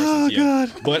 Michael Parsons,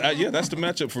 God. But that's the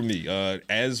matchup for me.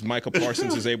 As Michael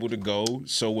Parsons is able to go,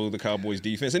 so will the Cowboys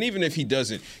defense. And even if he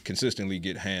doesn't consistently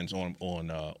get hands on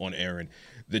Aaron,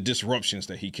 the disruptions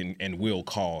that he can and will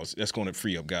cause, that's going to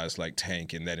free up guys like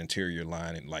Tank and that interior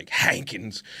line and like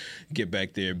Hankins get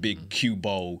back there, Big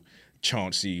Q-Bo,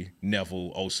 Chauncey,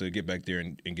 Neville, Osa, get back there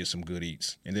and get some good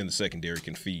eats. And then the secondary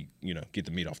can get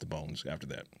the meat off the bones after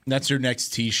that. That's your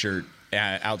next T-shirt.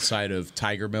 Outside of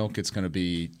Tiger Milk, it's going to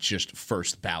be just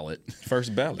first ballot.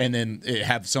 First ballot. And then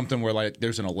have something where like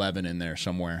there's an 11 in there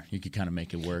somewhere. You could kind of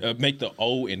make it work. Make the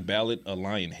O in ballot a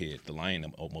lion head, the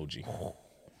lion emoji.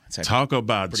 Talk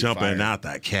about jumping out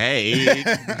the cage.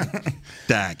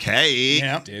 The cage.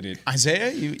 Yeah. Did it.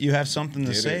 Isaiah, you have something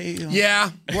to say? Yeah.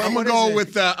 I'm going to go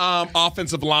with the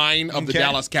offensive line of the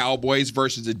Dallas Cowboys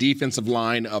versus the defensive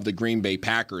line of the Green Bay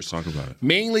Packers. Talk about it.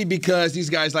 Mainly because these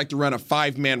guys like to run a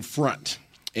 5-man front.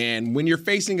 And when you're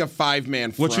facing a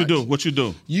 5-man front, what you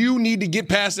do? You need to get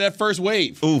past that first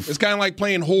wave. Oof. It's kind of like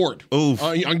playing Horde. Oof.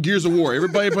 On Gears of War.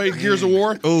 Everybody plays Gears of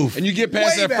War. Oof. And you get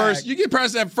past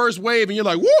that first wave, and you're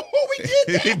like, whoa, we did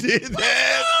that. We did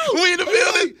that. We in the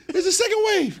building. There's a second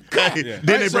wave.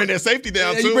 Then they bring that safety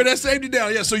down too. You bring that safety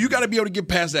down. Yeah. So you got to be able to get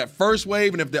past that first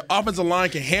wave, and if the offensive line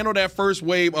can handle that first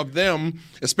wave of them,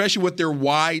 especially with their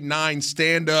wide 9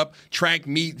 stand-up track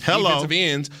meet defensive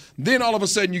ends, then all of a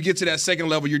sudden you get to that second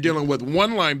level. You're dealing with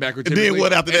one linebacker, typically, and then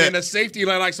what after that? And then a safety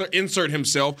line likes to insert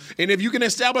himself. And if you can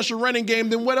establish a running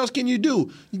game, then what else can you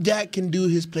do? Dak can do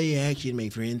his play action, my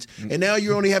friends. And now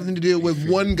you're only having to deal with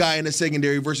one guy in the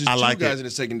secondary versus two guys in the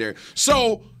secondary.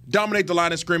 So dominate the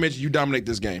line of scrimmage. You dominate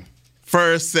this game.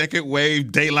 First, second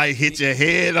wave, daylight hit your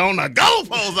head on the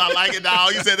goalpost. I like it,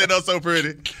 dog. You said that up so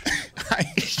pretty.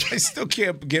 I still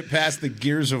can't get past the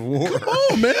Gears of War. Come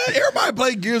on, man. Everybody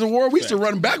played Gears of War. We used to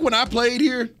run back when I played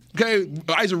here. Okay,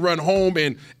 I used to run home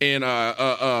and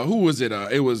who was it?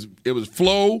 It was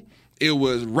Flo, it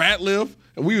was Ratliff,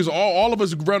 and we was all of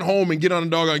us run home and get on the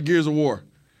dog on Gears of War.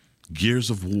 Gears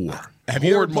of War. Have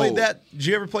you ever played that? Did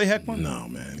you ever play Heckman? No,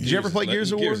 man. Did you ever play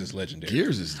Gears of War? Gears is legendary.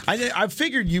 Gears is. I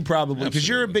figured you probably, because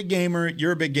you're a big gamer.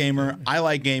 You're a big gamer. I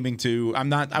like gaming too. I'm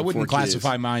not. I wouldn't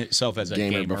classify myself as a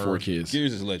gamer before kids.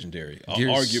 Gears is legendary.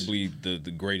 Arguably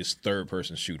the greatest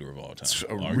third-person shooter of all time. It's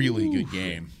a really good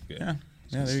game. Yeah,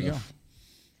 there you go.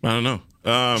 I don't know.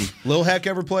 Lil Heck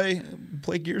ever play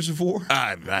Gears of War?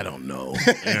 I don't know.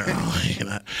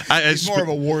 He's more of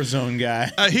a Warzone guy.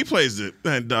 He plays it,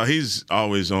 and he's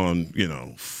always on.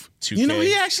 2K.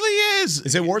 He actually is.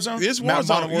 Is it Warzone? It's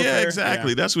Warzone. Yeah,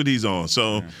 exactly. Yeah. That's what he's on.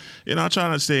 So, I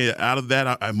try to stay out of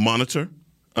that. I monitor.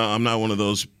 I'm not one of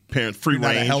those parent free range.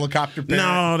 Not a helicopter parent?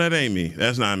 No, that ain't me.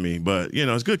 That's not me. But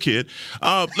it's a good kid.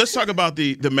 Let's talk about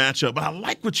the matchup. But I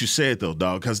like what you said though,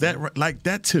 dog, because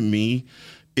that to me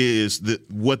is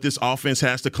what this offense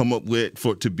has to come up with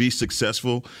to be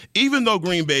successful. Even though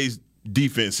Green Bay's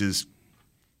defense is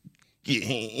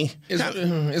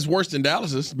it's worse than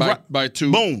Dallas's by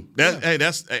 2. Boom. And I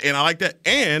like that.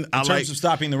 And in terms of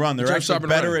stopping the run, they're actually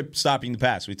better at stopping the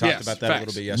pass. We talked about that a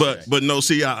little bit yesterday. But no,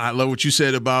 see, I love what you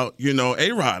said about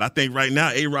A-Rod. I think right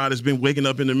now A-Rod has been waking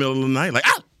up in the middle of the night like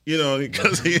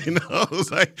because he's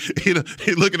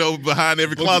looking over behind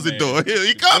every closet door.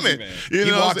 He coming.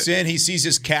 He walks in, he sees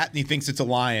his cat, and he thinks it's a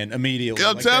lion immediately.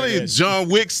 I'm telling you, John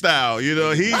Wick style. He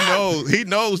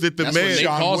knows that the man.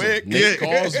 John Wick.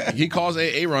 He calls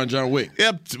Aaron John Wick.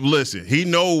 Yep. Listen, he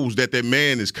knows that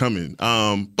man is coming.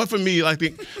 But for me, I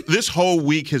think this whole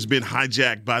week has been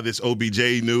hijacked by this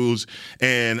OBJ news,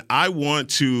 and I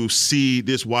want to see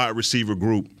this wide receiver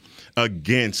group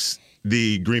against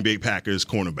the Green Bay Packers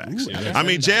cornerbacks. I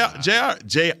mean, Jair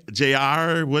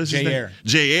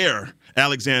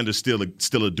Alexander's still a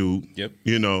dude. Yep.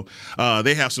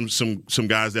 They have some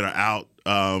guys that are out.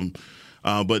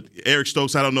 But Eric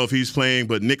Stokes, I don't know if he's playing,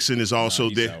 but Nixon is also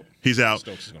there. Out. He's out.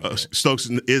 Stokes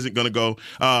isn't going to go.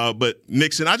 But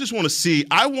Nixon, I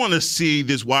want to see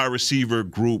this wide receiver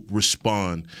group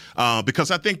respond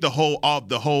because I think the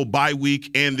whole bye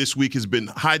week and this week has been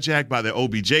hijacked by the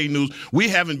OBJ news. We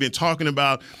haven't been talking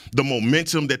about the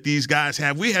momentum that these guys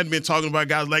have. We haven't been talking about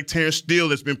guys like Terrence Steele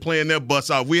that's been playing their butts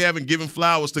off. We haven't given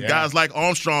flowers to guys like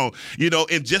Armstrong,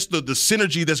 and just the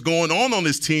synergy that's going on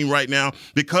this team right now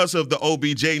because of the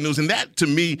OBJ news. And that, to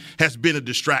me, has been a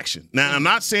distraction. Now, I'm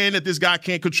not saying that this guy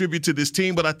can't contribute to this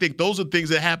team, but I think those are things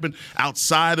that happen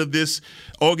outside of this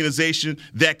organization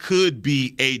that could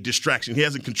be a distraction. He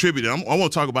hasn't contributed. I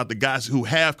want to talk about the guys who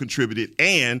have contributed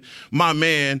and my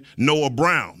man Noah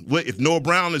Brown. If Noah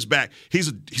Brown is back, he's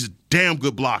a damn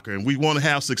good blocker, and we want to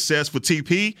have success for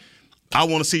TP. I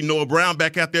want to see Noah Brown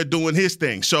back out there doing his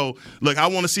thing. So, look, I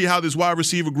want to see how this wide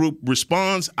receiver group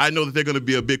responds. I know that they're going to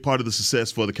be a big part of the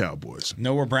success for the Cowboys.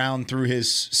 Noah Brown, through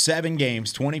his 7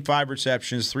 games, 25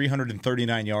 receptions,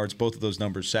 339 yards, both of those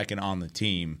numbers second on the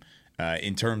team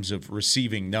in terms of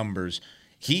receiving numbers.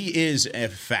 He is a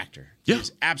factor. He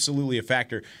is absolutely a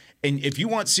factor. And if you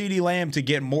want CeeDee Lamb to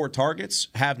get more targets,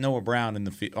 have Noah Brown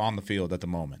on the field at the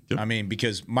moment. Yep. I mean,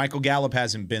 because Michael Gallup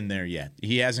hasn't been there yet.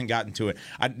 He hasn't gotten to it.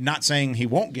 I'm not saying he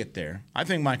won't get there. I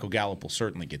think Michael Gallup will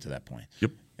certainly get to that point. Yep.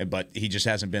 But he just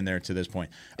hasn't been there to this point.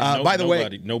 By the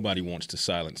way, nobody wants to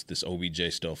silence this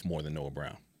OBJ stuff more than Noah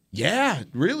Brown. Yeah,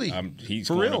 really. He's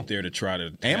For going real. up there to try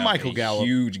to and have Michael Gallup.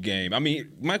 Huge game. I mean,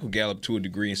 Michael Gallup to a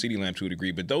degree and CeeDee Lamb to a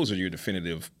degree, but those are your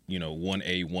definitive,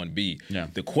 1A, 1B. Yeah.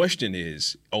 The question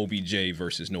is OBJ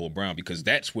versus Noah Brown because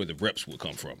that's where the reps will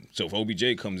come from. So if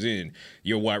OBJ comes in,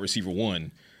 your wide receiver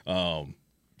 1,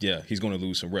 he's going to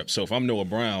lose some reps. So if I'm Noah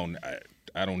Brown,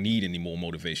 I don't need any more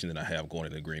motivation than I have going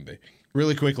into Green Bay.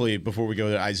 Really quickly before we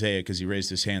go to Isaiah because he raised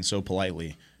his hand so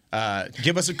politely.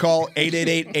 Give us a call,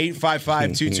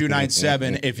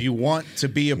 888-855-2297. If you want to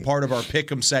be a part of our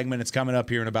Pick'em segment, it's coming up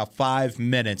here in about 5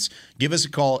 minutes. Give us a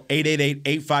call,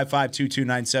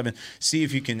 888-855-2297. See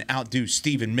if you can outdo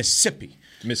Steve in Mississippi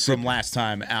from last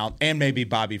time out, and maybe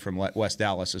Bobby from West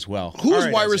Dallas as well. Who's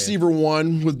wide receiver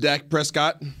 1 with Dak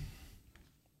Prescott?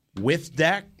 With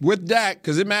Dak? With Dak,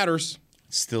 because it matters.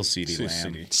 Still CeeDee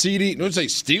Lamb. CeeDee, don't say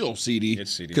still CeeDee.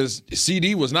 It's CeeDee. Because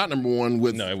CeeDee was not number 1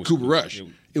 with Cooper Rush.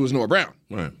 It was Noah Brown.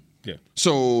 Right. Yeah.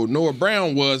 So Noah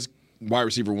Brown was wide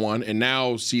receiver 1, and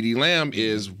now CeeDee Lamb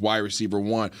is wide receiver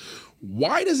 1.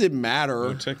 Why does it matter?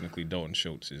 Well, technically, Dalton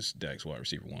Schultz is Dak's wide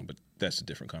receiver 1, but that's a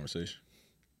different conversation.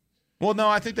 Well, no,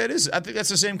 I think that's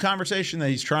the same conversation that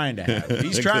he's trying to have.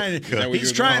 He's trying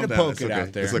to poke it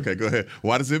out there. It's okay. Go ahead.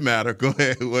 Why does it matter? Go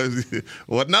ahead.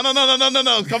 What? No.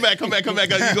 Come back. You go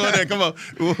in there. Come on.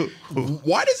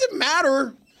 Why does it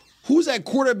matter who's that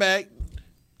quarterback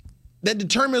that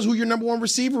determines who your number 1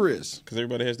 receiver is? Because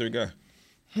everybody has their guy.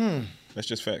 That's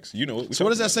just facts. So what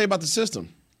does that say about the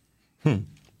system?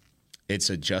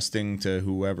 It's adjusting to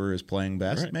whoever is playing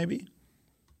best, right. Maybe.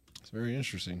 It's very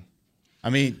interesting. I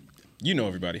mean,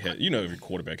 every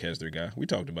quarterback has their guy. We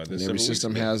talked about this. And every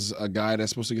system has a guy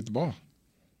that's supposed to get the ball.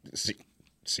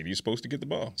 CeeDee is supposed to get the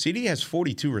ball. CeeDee has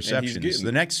 42 receptions.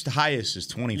 The next highest is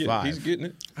 25. Yeah, he's getting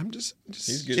it.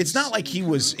 It's not like he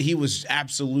was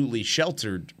absolutely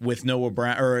sheltered with Noah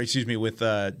Brown, with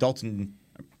Dalton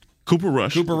Cooper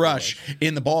Rush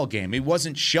in the ball game. He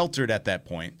wasn't sheltered at that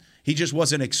point. He just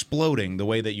wasn't exploding the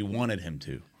way that you wanted him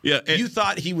to. Yeah, you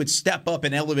thought he would step up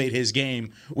and elevate his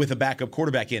game with a backup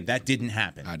quarterback in. That didn't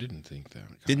happen. I didn't think that.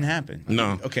 Didn't happen.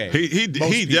 No. Okay. He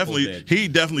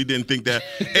definitely didn't think that.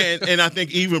 and I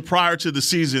think even prior to the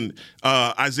season,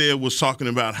 Isaiah was talking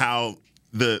about how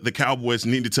the Cowboys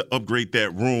needed to upgrade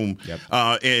that room,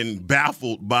 and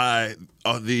baffled by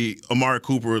the Amari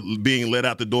Cooper being let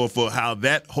out the door for how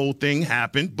that whole thing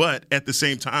happened. But at the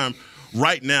same time,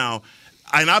 right now,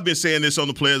 and I've been saying this on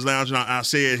the Players Lounge, and I'll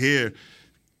say it here,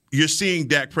 you're seeing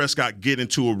Dak Prescott get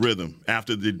into a rhythm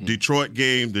after the Detroit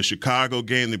game, the Chicago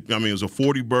game. It was a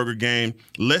 40-burger game.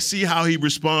 Let's see how he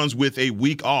responds with a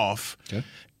week off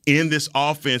in this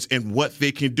offense and what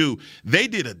they can do. They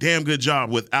did a damn good job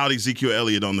without Ezekiel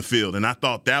Elliott on the field, and I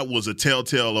thought that was a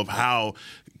telltale of how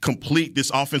complete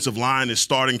this offensive line is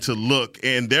starting to look,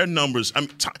 and their numbers.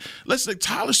 Let's say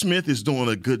Tyler Smith is doing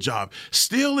a good job.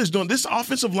 Steele is doing this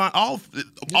offensive line. All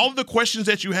of the questions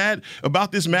that you had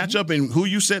about this matchup and who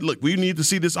you said, look, we need to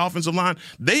see this offensive line.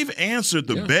 They've answered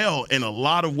the bell in a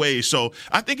lot of ways. So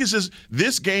I think it's just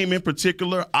this game in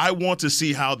particular. I want to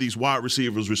see how these wide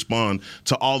receivers respond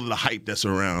to all of the hype that's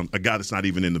around a guy that's not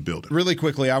even in the building. Really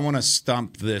quickly, I want to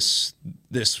stump this.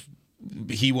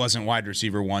 He wasn't wide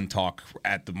receiver 1 talk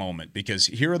at the moment because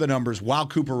here are the numbers while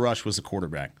Cooper Rush was the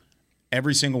quarterback.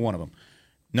 Every single one of them.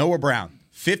 Noah Brown,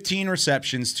 15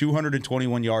 receptions,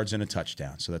 221 yards, and a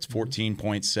touchdown. So that's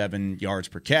 14.7 yards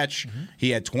per catch.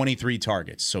 He had 23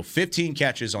 targets. So 15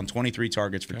 catches on 23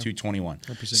 targets for 221.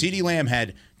 CeeDee Lamb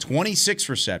had 26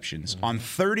 receptions on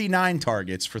 39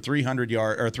 targets for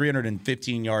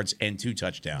 315 yards and 2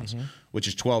 touchdowns, which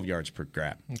is 12 yards per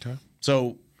grab. Okay.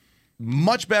 So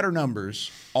much better numbers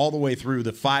all the way through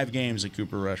the 5 games that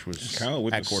Cooper Rush was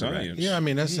at quarterback. Yeah, I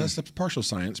mean, that's the partial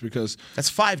science because that's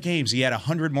 5 games. He had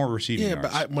 100 more receiving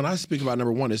yards. Yeah, but when I speak about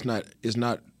number one, it's not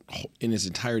in its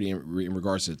entirety in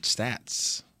regards to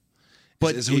stats.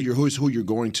 But it's who you're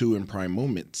going to in prime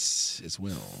moments as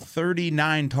well.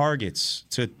 39 targets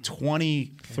to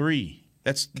 23.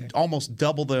 That's almost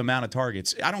double the amount of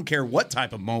targets. I don't care what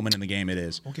type of moment in the game it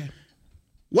is. Okay.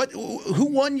 Who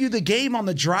won you the game on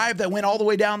the drive that went all the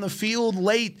way down the field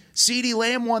late? CeeDee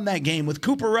Lamb won that game with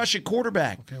Cooper Rush at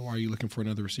quarterback. Okay, why are you looking for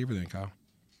another receiver then, Kyle?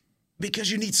 Because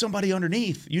you need somebody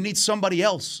underneath. You need somebody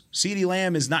else. CeeDee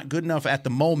Lamb is not good enough at the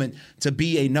moment to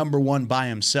be a number one by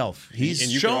himself.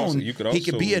 He's shown he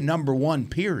could be a number one,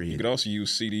 period. You could also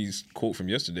use CeeDee's quote from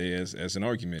yesterday as an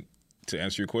argument to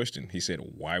answer your question. He said,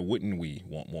 why wouldn't we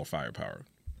want more firepower?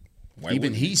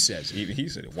 Even he says it. Even he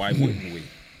said it. Why wouldn't we?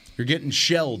 You're getting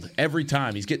shelled every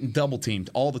time. He's getting double-teamed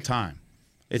all the time.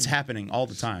 It's happening all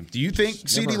the time. Do you think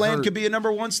CeeDee Lamb could be a number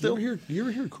one still? You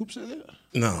ever hear Coop say that?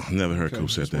 No, never heard Coop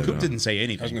say that. Coop didn't say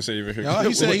anything. I was going to say, you ever hear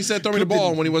he said throw me the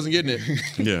ball when he wasn't getting it.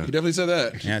 Yeah. He definitely said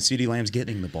that. Yeah, CeeDee Lamb's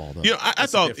getting the ball, though. You know, I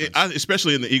thought,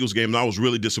 especially in the Eagles game, I was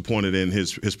really disappointed in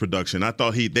his production. I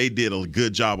thought they did a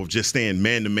good job of just staying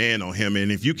man-to-man on him.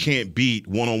 And if you can't beat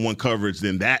one-on-one coverage,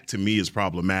 then that, to me, is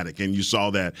problematic. And you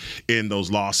saw that in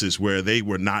those losses where they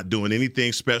were not doing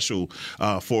anything special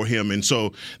for him. And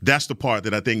so that's the part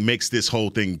that I think makes this whole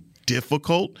thing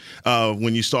difficult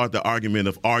when you start the argument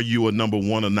of are you a number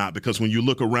one or not? Because when you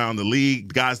look around the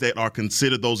league, guys that are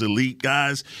considered those elite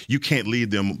guys, you can't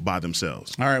lead them by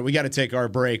themselves. All right, we got to take our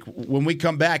break. When we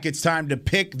come back, it's time to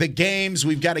pick the games.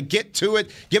 We've got to get to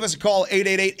it. Give us a call,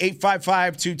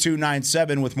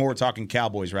 888-855-2297 with more Talking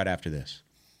Cowboys right after this.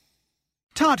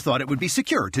 Todd thought it would be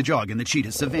secure to jog in the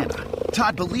cheetah savanna.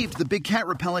 Todd believed the big cat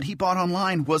repellent he bought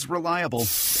online was reliable.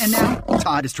 And now,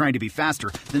 Todd is trying to be faster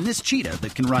than this cheetah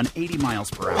that can run 80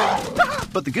 miles per hour.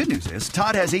 But the good news is,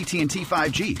 Todd has AT&T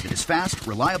 5G that is fast,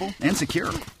 reliable, and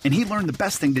secure. And he learned the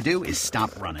best thing to do is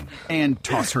stop running and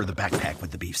toss her the backpack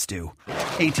with the beef stew.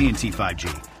 AT&T 5G.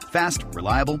 Fast,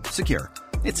 reliable, secure.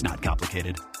 It's not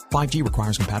complicated. 5G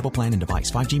requires compatible plan and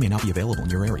device. 5G may not be available in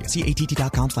your area. See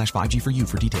att.com/5G for you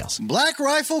for details. Black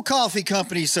Rifle Coffee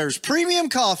Company serves premium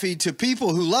coffee to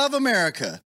people who love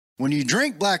America. When you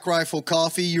drink Black Rifle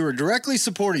coffee, you are directly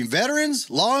supporting veterans,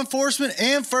 law enforcement,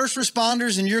 and first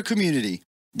responders in your community.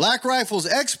 Black Rifle's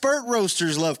expert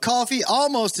roasters love coffee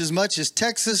almost as much as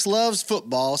Texas loves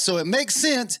football, so it makes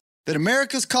sense that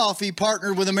America's Coffee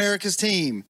partnered with America's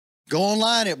team. Go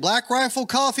online at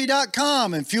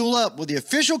blackriflecoffee.com and fuel up with the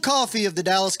official coffee of the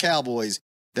Dallas Cowboys.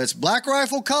 That's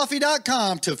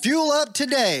blackriflecoffee.com to fuel up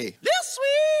today. Little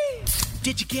Sweet!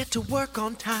 Did you get to work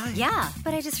on time? Yeah,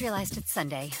 but I just realized it's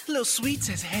Sunday. Little Sweet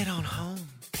says head on home.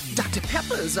 Dr.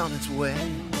 Pepper's on its way.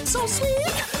 So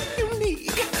sweet, unique.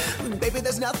 Baby,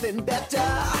 there's nothing better.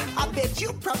 I bet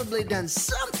you've probably done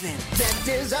something that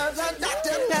deserves a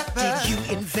Dr. Pepper. Did you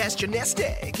invest your nest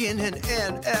egg in an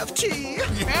NFT?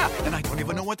 Yeah, and I don't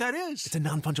even know what that is. It's a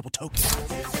non-fungible token.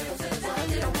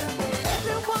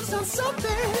 Everyone's done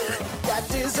something that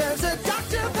deserves a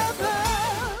Dr. Pepper.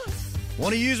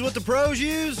 Want to use what the pros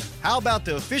use? How about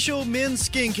the official men's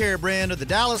skincare brand of the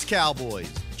Dallas Cowboys,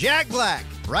 Jack Black.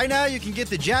 Right now, you can get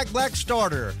the Jack Black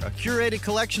Starter, a curated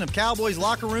collection of Cowboys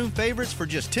locker room favorites for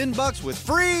just $10 with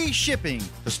free shipping.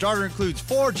 The starter includes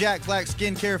 4 Jack Black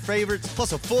skincare favorites,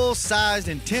 plus a full-sized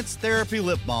intense therapy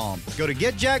lip balm. Go to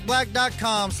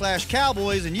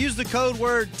getjackblack.com/cowboys and use the code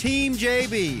word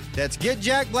TEAMJB. That's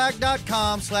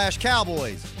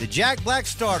getjackblack.com/cowboys. The Jack Black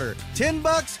Starter,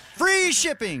 $10, free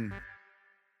shipping.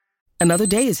 Another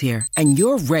day is here, and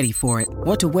you're ready for it.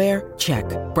 What to wear? Check.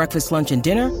 Breakfast, lunch, and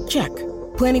dinner? Check.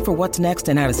 Planning for what's next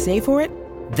and how to save for it?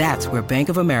 That's where Bank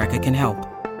of America can help.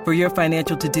 For your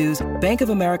financial to-dos, Bank of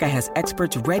America has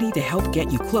experts ready to help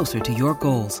get you closer to your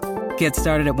goals. Get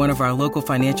started at one of our local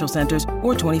financial centers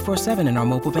or 24/7 in our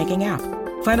mobile banking app.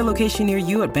 Find a location near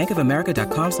you at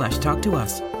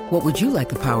bankofamerica.com/talktous. What would you like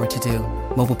the power to do?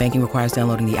 Mobile banking requires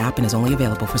downloading the app and is only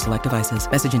available for select devices.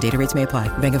 Message and data rates may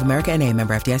apply. Bank of America NA,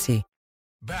 member FDIC.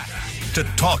 Back to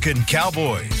Talking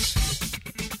Cowboys.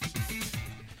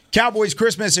 Cowboys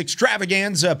Christmas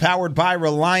Extravaganza powered by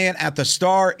Reliant at the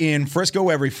Star in Frisco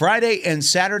every Friday and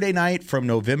Saturday night from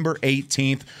November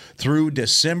 18th through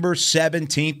December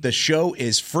 17th. The show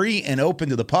is free and open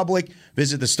to the public.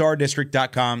 Visit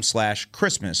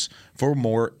thestardistrict.com/Christmas for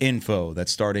more info.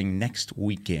 That's starting next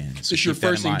weekend. So it's your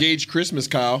first engaged Christmas,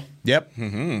 Kyle. Yep.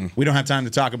 Mm-hmm. We don't have time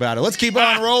to talk about it. Let's keep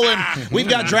on rolling. We've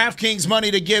got DraftKings money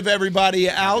to give everybody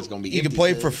out. You can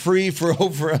play for free for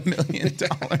over $1 million.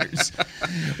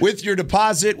 With your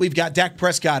deposit, we've got Dak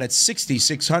Prescott at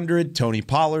 6,600, Tony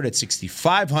Pollard at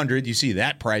 6,500. You see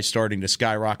that price starting to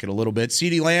skyrocket a little bit.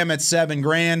 CeeDee Lamb at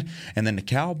 $7,000, and then the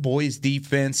Cowboys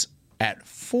defense at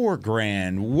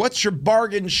 $4,000. What's your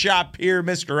bargain shop here,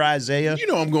 Mr. Isaiah? You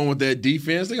know I'm going with that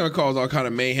defense. They're going to cause all kind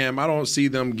of mayhem. I don't see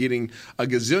them getting a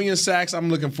gazillion sacks. I'm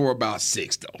looking for about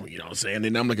 6, though. You know what I'm saying?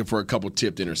 And I'm looking for a couple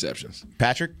tipped interceptions.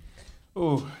 Patrick?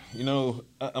 Oh,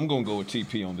 I'm going to go with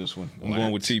TP on this one. I'm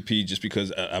going with TP just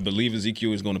because I believe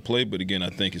Ezekiel is going to play, but again, I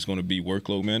think it's going to be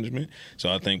workload management. So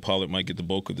I think Pollard might get the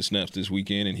bulk of the snaps this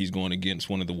weekend, and he's going against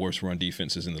one of the worst run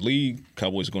defenses in the league.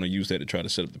 Cowboys are going to use that to try to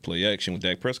set up the play action with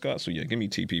Dak Prescott. So, yeah, give me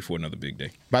TP for another big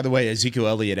day. By the way, Ezekiel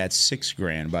Elliott at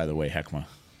 $6,000, by the way, Heckma.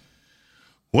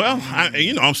 Well,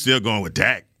 I'm still going with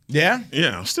Dak. Yeah?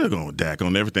 Yeah, I'm still going with Dak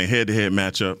on everything, head-to-head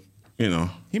matchup.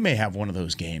 He may have one of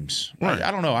those games. Right.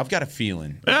 I don't know. I've got a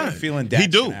feeling. He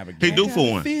do. He do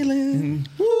for one. Feeling.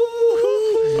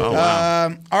 Oh,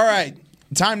 wow. All right.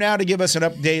 Time now to give us an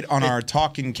update on our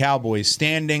Talking Cowboys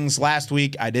standings. Last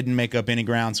week, I didn't make up any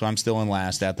ground, so I'm still in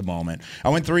last at the moment. I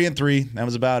went 3-3. That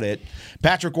was about it.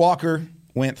 Patrick Walker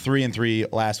went 3-3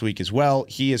 last week as well.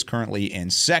 He is currently in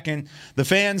second. The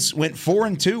fans went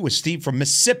 4-2 with Steve from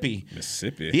Mississippi.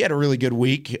 He had a really good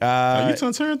week. Are you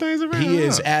trying to turn things around? He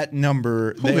is at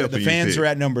number. The fans are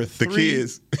at number 3. The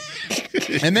kids.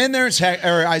 And then there's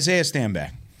Isaiah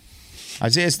Stanback.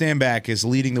 Isaiah Stanback is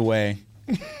leading the way.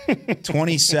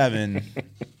 27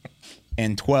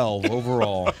 and 12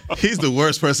 overall. He's the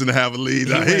worst person to have a lead.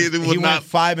 He went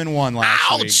 5-1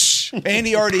 last week. And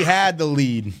he already had the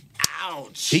lead.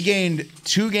 He gained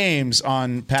 2 games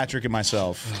on Patrick and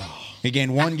myself. He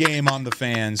gained 1 game on the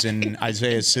fans, and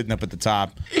Isaiah's sitting up at the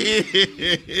top.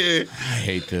 I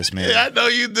hate this, man. Yeah, I know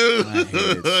you do. I hate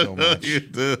it so much. You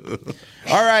do.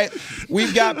 All right,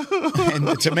 we've got,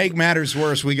 and to make matters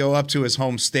worse, we go up to his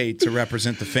home state to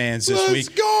represent the fans this week. Let's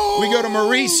go! We go to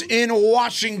Maurice in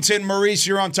Washington. Maurice,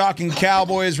 you're on Talking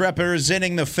Cowboys,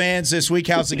 representing the fans this week.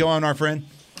 How's it going, our friend?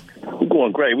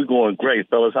 We're going great,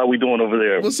 fellas. How we doing over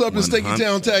there? What's up in Stinky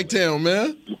Town, Tag Town,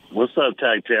 man? What's up,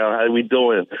 Tag Town? How we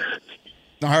doing?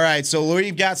 All right, so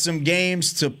we've got some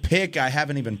games to pick. I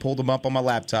haven't even pulled them up on my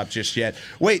laptop just yet.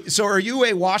 Wait, so are you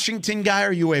a Washington guy or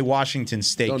are you a Washington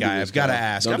State guy? I've got to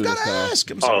ask. I'm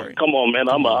sorry. Oh, come on, man.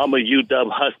 I'm a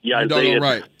UW Husky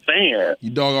Isaiah fan.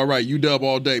 You dog all right. UW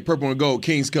all day. Purple and gold,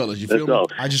 King's colors. You feel me?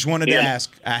 I just wanted to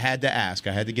ask. I had to ask.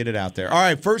 I had to get it out there. All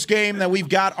right, first game that we've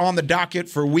got on the docket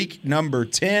for week number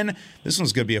 10. This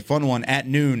one's going to be a fun one at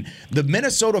noon. The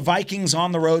Minnesota Vikings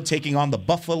on the road taking on the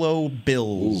Buffalo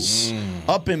Bills.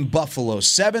 Up in Buffalo,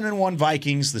 7-1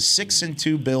 Vikings, the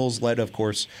 6-2 Bills, led, of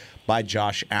course, by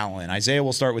Josh Allen. Isaiah,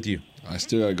 we'll start with you. I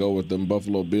still got to go with them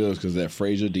Buffalo Bills because that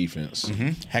Frazier defense.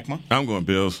 Heckma? I'm going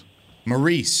Bills.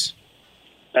 Maurice?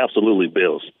 Absolutely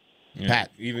Bills. Yeah,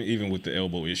 Pat? Even with the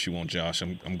elbow issue on Josh,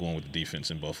 I'm going with the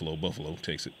defense in Buffalo. Buffalo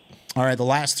takes it. All right, the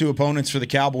last 2 opponents for the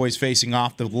Cowboys facing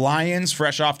off. The Lions,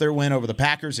 fresh off their win over the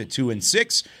Packers at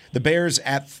 2-6. The Bears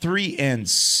at 3-6.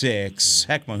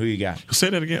 Heckma, who you got? Say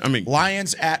that again.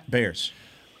 Lions at Bears.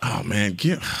 Oh man,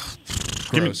 give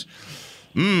me.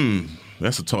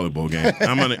 That's a toilet bowl game.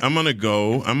 I'm gonna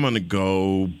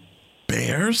go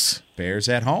Bears. Bears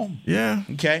at home. Yeah.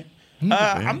 Okay.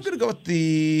 I'm gonna go with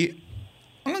the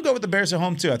Bears at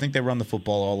home too. I think they run the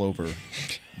football all over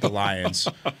the Lions.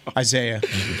 Isaiah.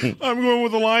 I'm going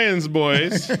with the Lions,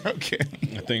 boys. Okay.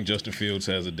 I think Justin Fields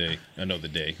has another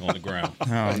day on the ground.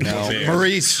 Oh no,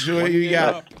 Maurice, what you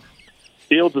got?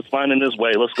 Fields is finding his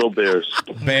way. Let's go Bears.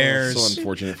 Bears. So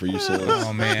unfortunate for you, sir.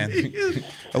 Oh, man.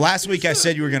 Last week I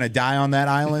said you were going to die on that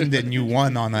island, and you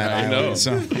won on that island. I know.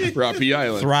 So Rob P.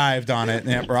 Island. Thrived on it.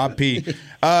 Yeah, Rob P.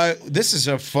 This is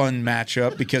a fun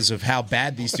matchup because of how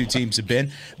bad these 2 teams have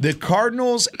been. The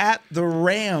Cardinals at the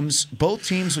Rams. Both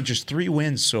teams with just 3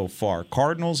 wins so far.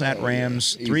 Cardinals at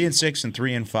Rams, 3-6 and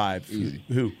 3-5. Easy.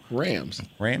 Who? Rams.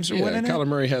 Rams are winning it? Kyler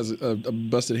Murray has a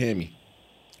busted hammy.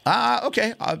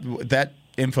 Okay. That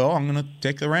info, I'm going to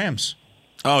take the Rams.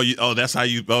 Oh, that's how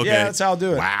you. Okay. Yeah, that's how I'll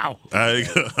do it. Wow.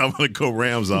 I'm going to go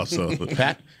Rams also.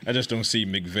 Pat? I just don't see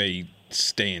McVay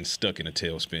staying stuck in a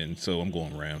tailspin, so I'm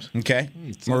going Rams. Okay.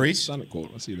 Maurice? Sonic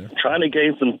quote. I see there. Trying to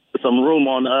gain some room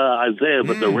on Isaiah,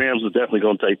 but the Rams are definitely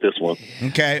going to take this one.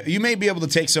 Okay, you may be able to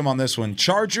take some on this one.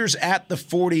 Chargers at the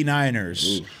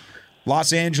 49ers. Ooh.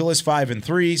 Los Angeles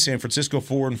 5-3, San Francisco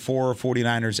 4-4,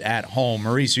 49ers at home.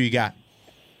 Maurice, who you got?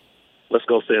 Let's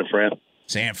go San Fran.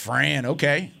 San Fran,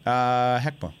 okay.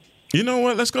 Heckma. You know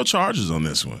what? Let's go Chargers on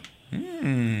this one.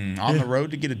 On the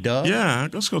road to get a dub? Yeah,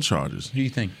 let's go Chargers. Who do you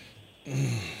think?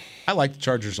 I like the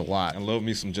Chargers a lot. I love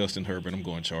me some Justin Herbert. I'm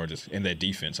going Chargers. And that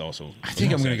defense also. I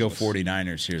think I'm going to go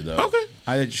 49ers here, though. Okay.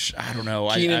 I don't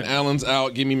know. Keenan Allen's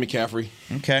out. Give me McCaffrey.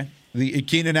 Okay.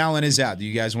 Keenan Allen is out. Do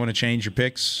you guys want to change your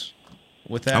picks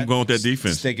with that? I'm going with that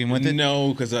defense. Sticking with it?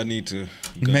 No, because I need to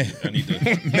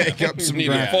make up some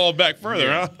ground. Fall back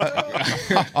further,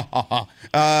 huh?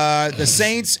 The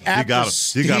Saints at the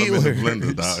Steelers. You got them in the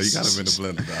blender, dog. You got them in the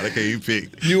blender, dog. Okay, you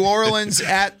pick. New Orleans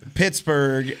at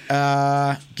Pittsburgh.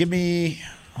 Give me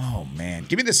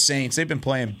the Saints. They've been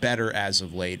playing better as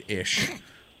of late-ish.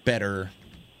 Better.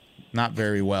 Not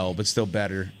very well, but still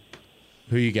better.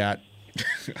 Who you got?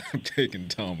 I'm taking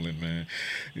Tomlin, man.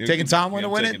 Taking Tomlin to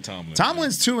win it?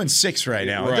 Tomlin's 2-6 right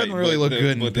now. It doesn't really look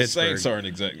good in Pittsburgh. The Saints aren't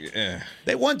exactly.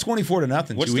 They won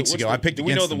 24-0 2 weeks ago. I picked against them, Do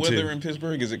we know the weather in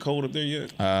Pittsburgh? Is it cold up there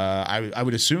yet? I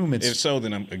would assume it's. If so,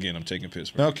 then I'm taking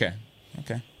Pittsburgh. Okay.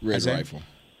 Red Rifle.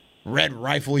 Red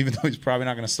Rifle, even though he's probably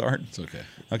not going to start. It's okay.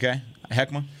 Okay.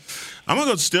 Heckma? I'm going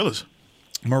to go to Steelers.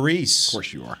 Maurice. Of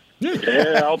course you are.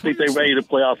 Yeah, I don't think they're ready to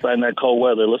play outside in that cold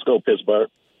weather. Let's go Pittsburgh.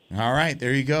 All right,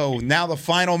 there you go. Now the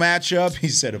final matchup. He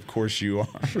said, "Of course you are."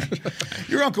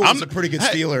 Your uncle was a pretty good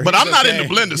Steeler, but I'm not in the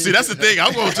blender. See, that's the thing.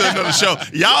 I'm going to another show.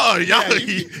 Y'all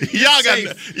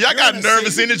got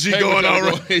nervous energy going on.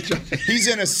 Right? He's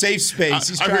in a safe space.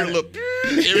 He's I heard a little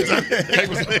every time.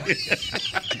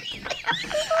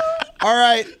 All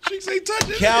right,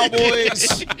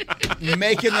 Cowboys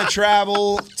making the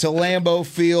travel to Lambeau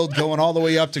Field, going all the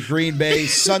way up to Green Bay.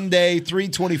 Sunday,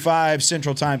 3:25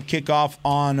 Central Time kickoff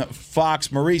on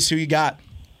Fox. Maurice, who you got?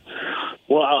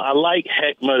 Well, I like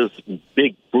Heckma's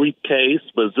big briefcase,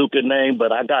 bazooka name,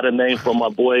 but I got a name for my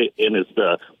boy, and it's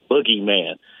the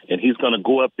Boogeyman. And he's going to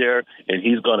go up there, and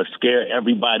he's going to scare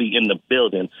everybody in the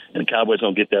building, and the Cowboys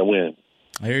going to get that win.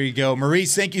 There you go.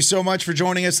 Maurice, thank you so much for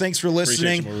joining us. Thanks for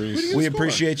listening. We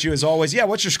appreciate you as always. Yeah,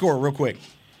 what's your score real quick?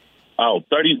 Oh,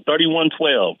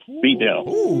 31-12. Beat down.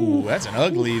 Ooh, that's an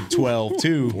ugly 12,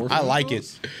 too. I like it.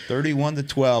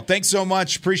 31-12. Thanks so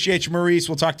much. Appreciate you, Maurice.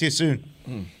 We'll talk to you soon.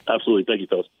 Absolutely. Thank you,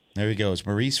 fellas. There he goes.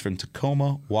 Maurice from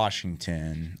Tacoma,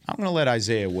 Washington. I'm going to let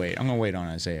Isaiah wait. I'm going to wait on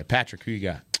Isaiah. Patrick, who you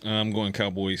got? I'm going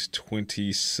Cowboys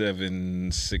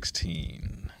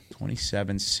 27-16.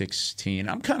 27-16.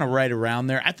 I'm kind of right around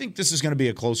there. I think this is going to be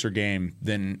a closer game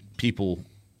than people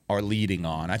are leading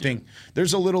on. I think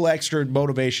there's a little extra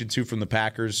motivation, too, from the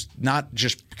Packers, not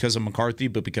just because of McCarthy,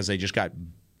 but because they just got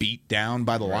beat down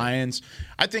by the Lions.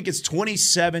 I think it's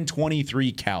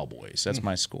 27-23 Cowboys. That's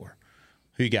my score.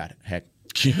 Who you got? Heck.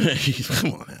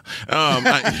 Come on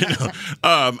now.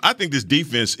 I think this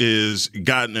defense is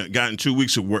gotten 2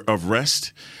 weeks of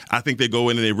rest. I think they go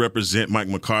in and they represent Mike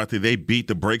McCarthy. They beat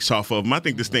the brakes off of him. I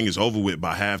think this thing is over with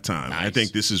by halftime. Nice. I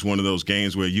think this is one of those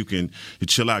games where you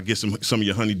chill out, get some of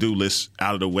your honey-do lists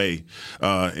out of the way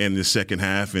in the second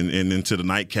half and into the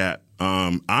nightcap.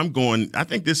 I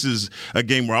think this is a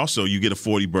game where also you get a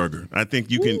 40 burger. I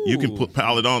think you can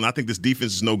pile it on. I think this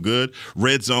defense is no good.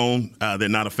 Red zone, they're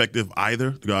not effective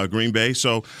either, Green Bay.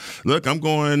 So, look, I'm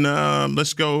going,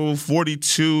 let's go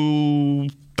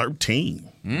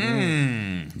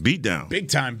 42-13. Beat down. Big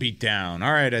time beat down.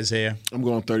 All right, Isaiah. I'm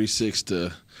going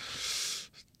 36-13.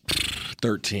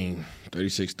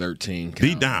 36-13.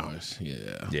 Beat down.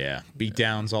 Yeah. Beat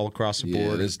downs all across the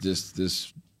board.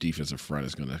 This defensive front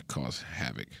is going to cause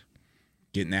havoc.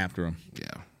 Getting after them. Yeah.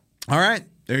 All right.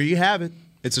 There you have it.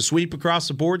 It's a sweep across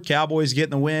the board. Cowboys getting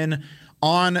the win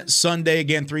on Sunday.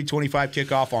 Again, 3:25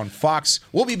 kickoff on Fox.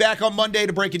 We'll be back on Monday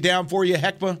to break it down for you.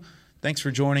 Heckma, thanks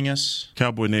for joining us.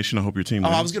 Cowboy Nation, I hope your team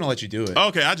wins. I was going to let you do it.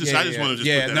 Okay, I just wanted to put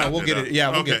that out we'll there, get it. Yeah,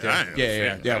 we'll get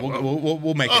there. Yeah.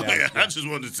 We'll make it out. I just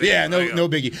wanted to say no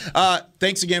biggie.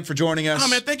 Thanks again for joining us. Oh,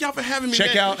 man, thank y'all for having me.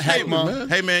 Check out Heckma.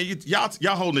 Hey, man,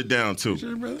 y'all holding it down, too.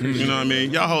 Sure, brother. You know what I mean?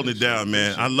 Y'all holding it down,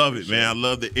 man. I love it, man. I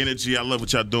love the energy. I love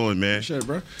what y'all doing, man. Sure,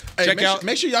 bro. Hey,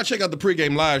 make sure y'all check out the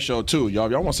pregame live show, too. Y'all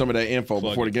want some of that info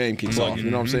before the game kicks off.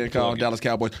 You know what I'm saying? Call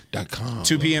DallasCowboys.com.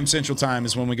 2 p.m. Central Time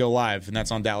is when we go live, and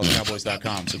that's on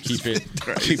DallasCowboys.com. So keep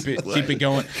it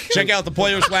going. Check out the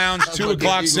Players Lounge, 2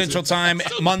 o'clock Central Time,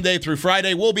 Monday through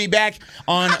Friday. We'll be back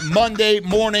on Monday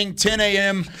morning, 10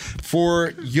 a.m. for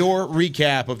your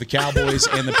recap of the Cowboys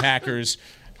and the Packers.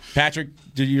 Patrick,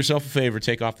 do yourself a favor.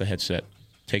 Take off the headset.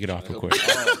 Take it off real quick.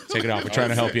 Take it off. We're trying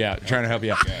to help you out.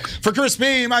 For Chris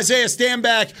Beam, Isaiah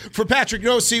Stanback, for Patrick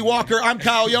Nosey Walker, I'm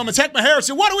Kyle Yeomans. Heckma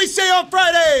Harrison, what do we say on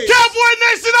Friday? Cowboy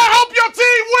Nation, I hope your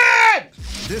team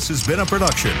wins! This has been a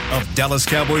production of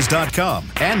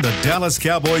DallasCowboys.com and the Dallas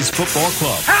Cowboys Football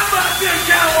Club. How about this,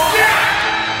 Cowboys? Yeah!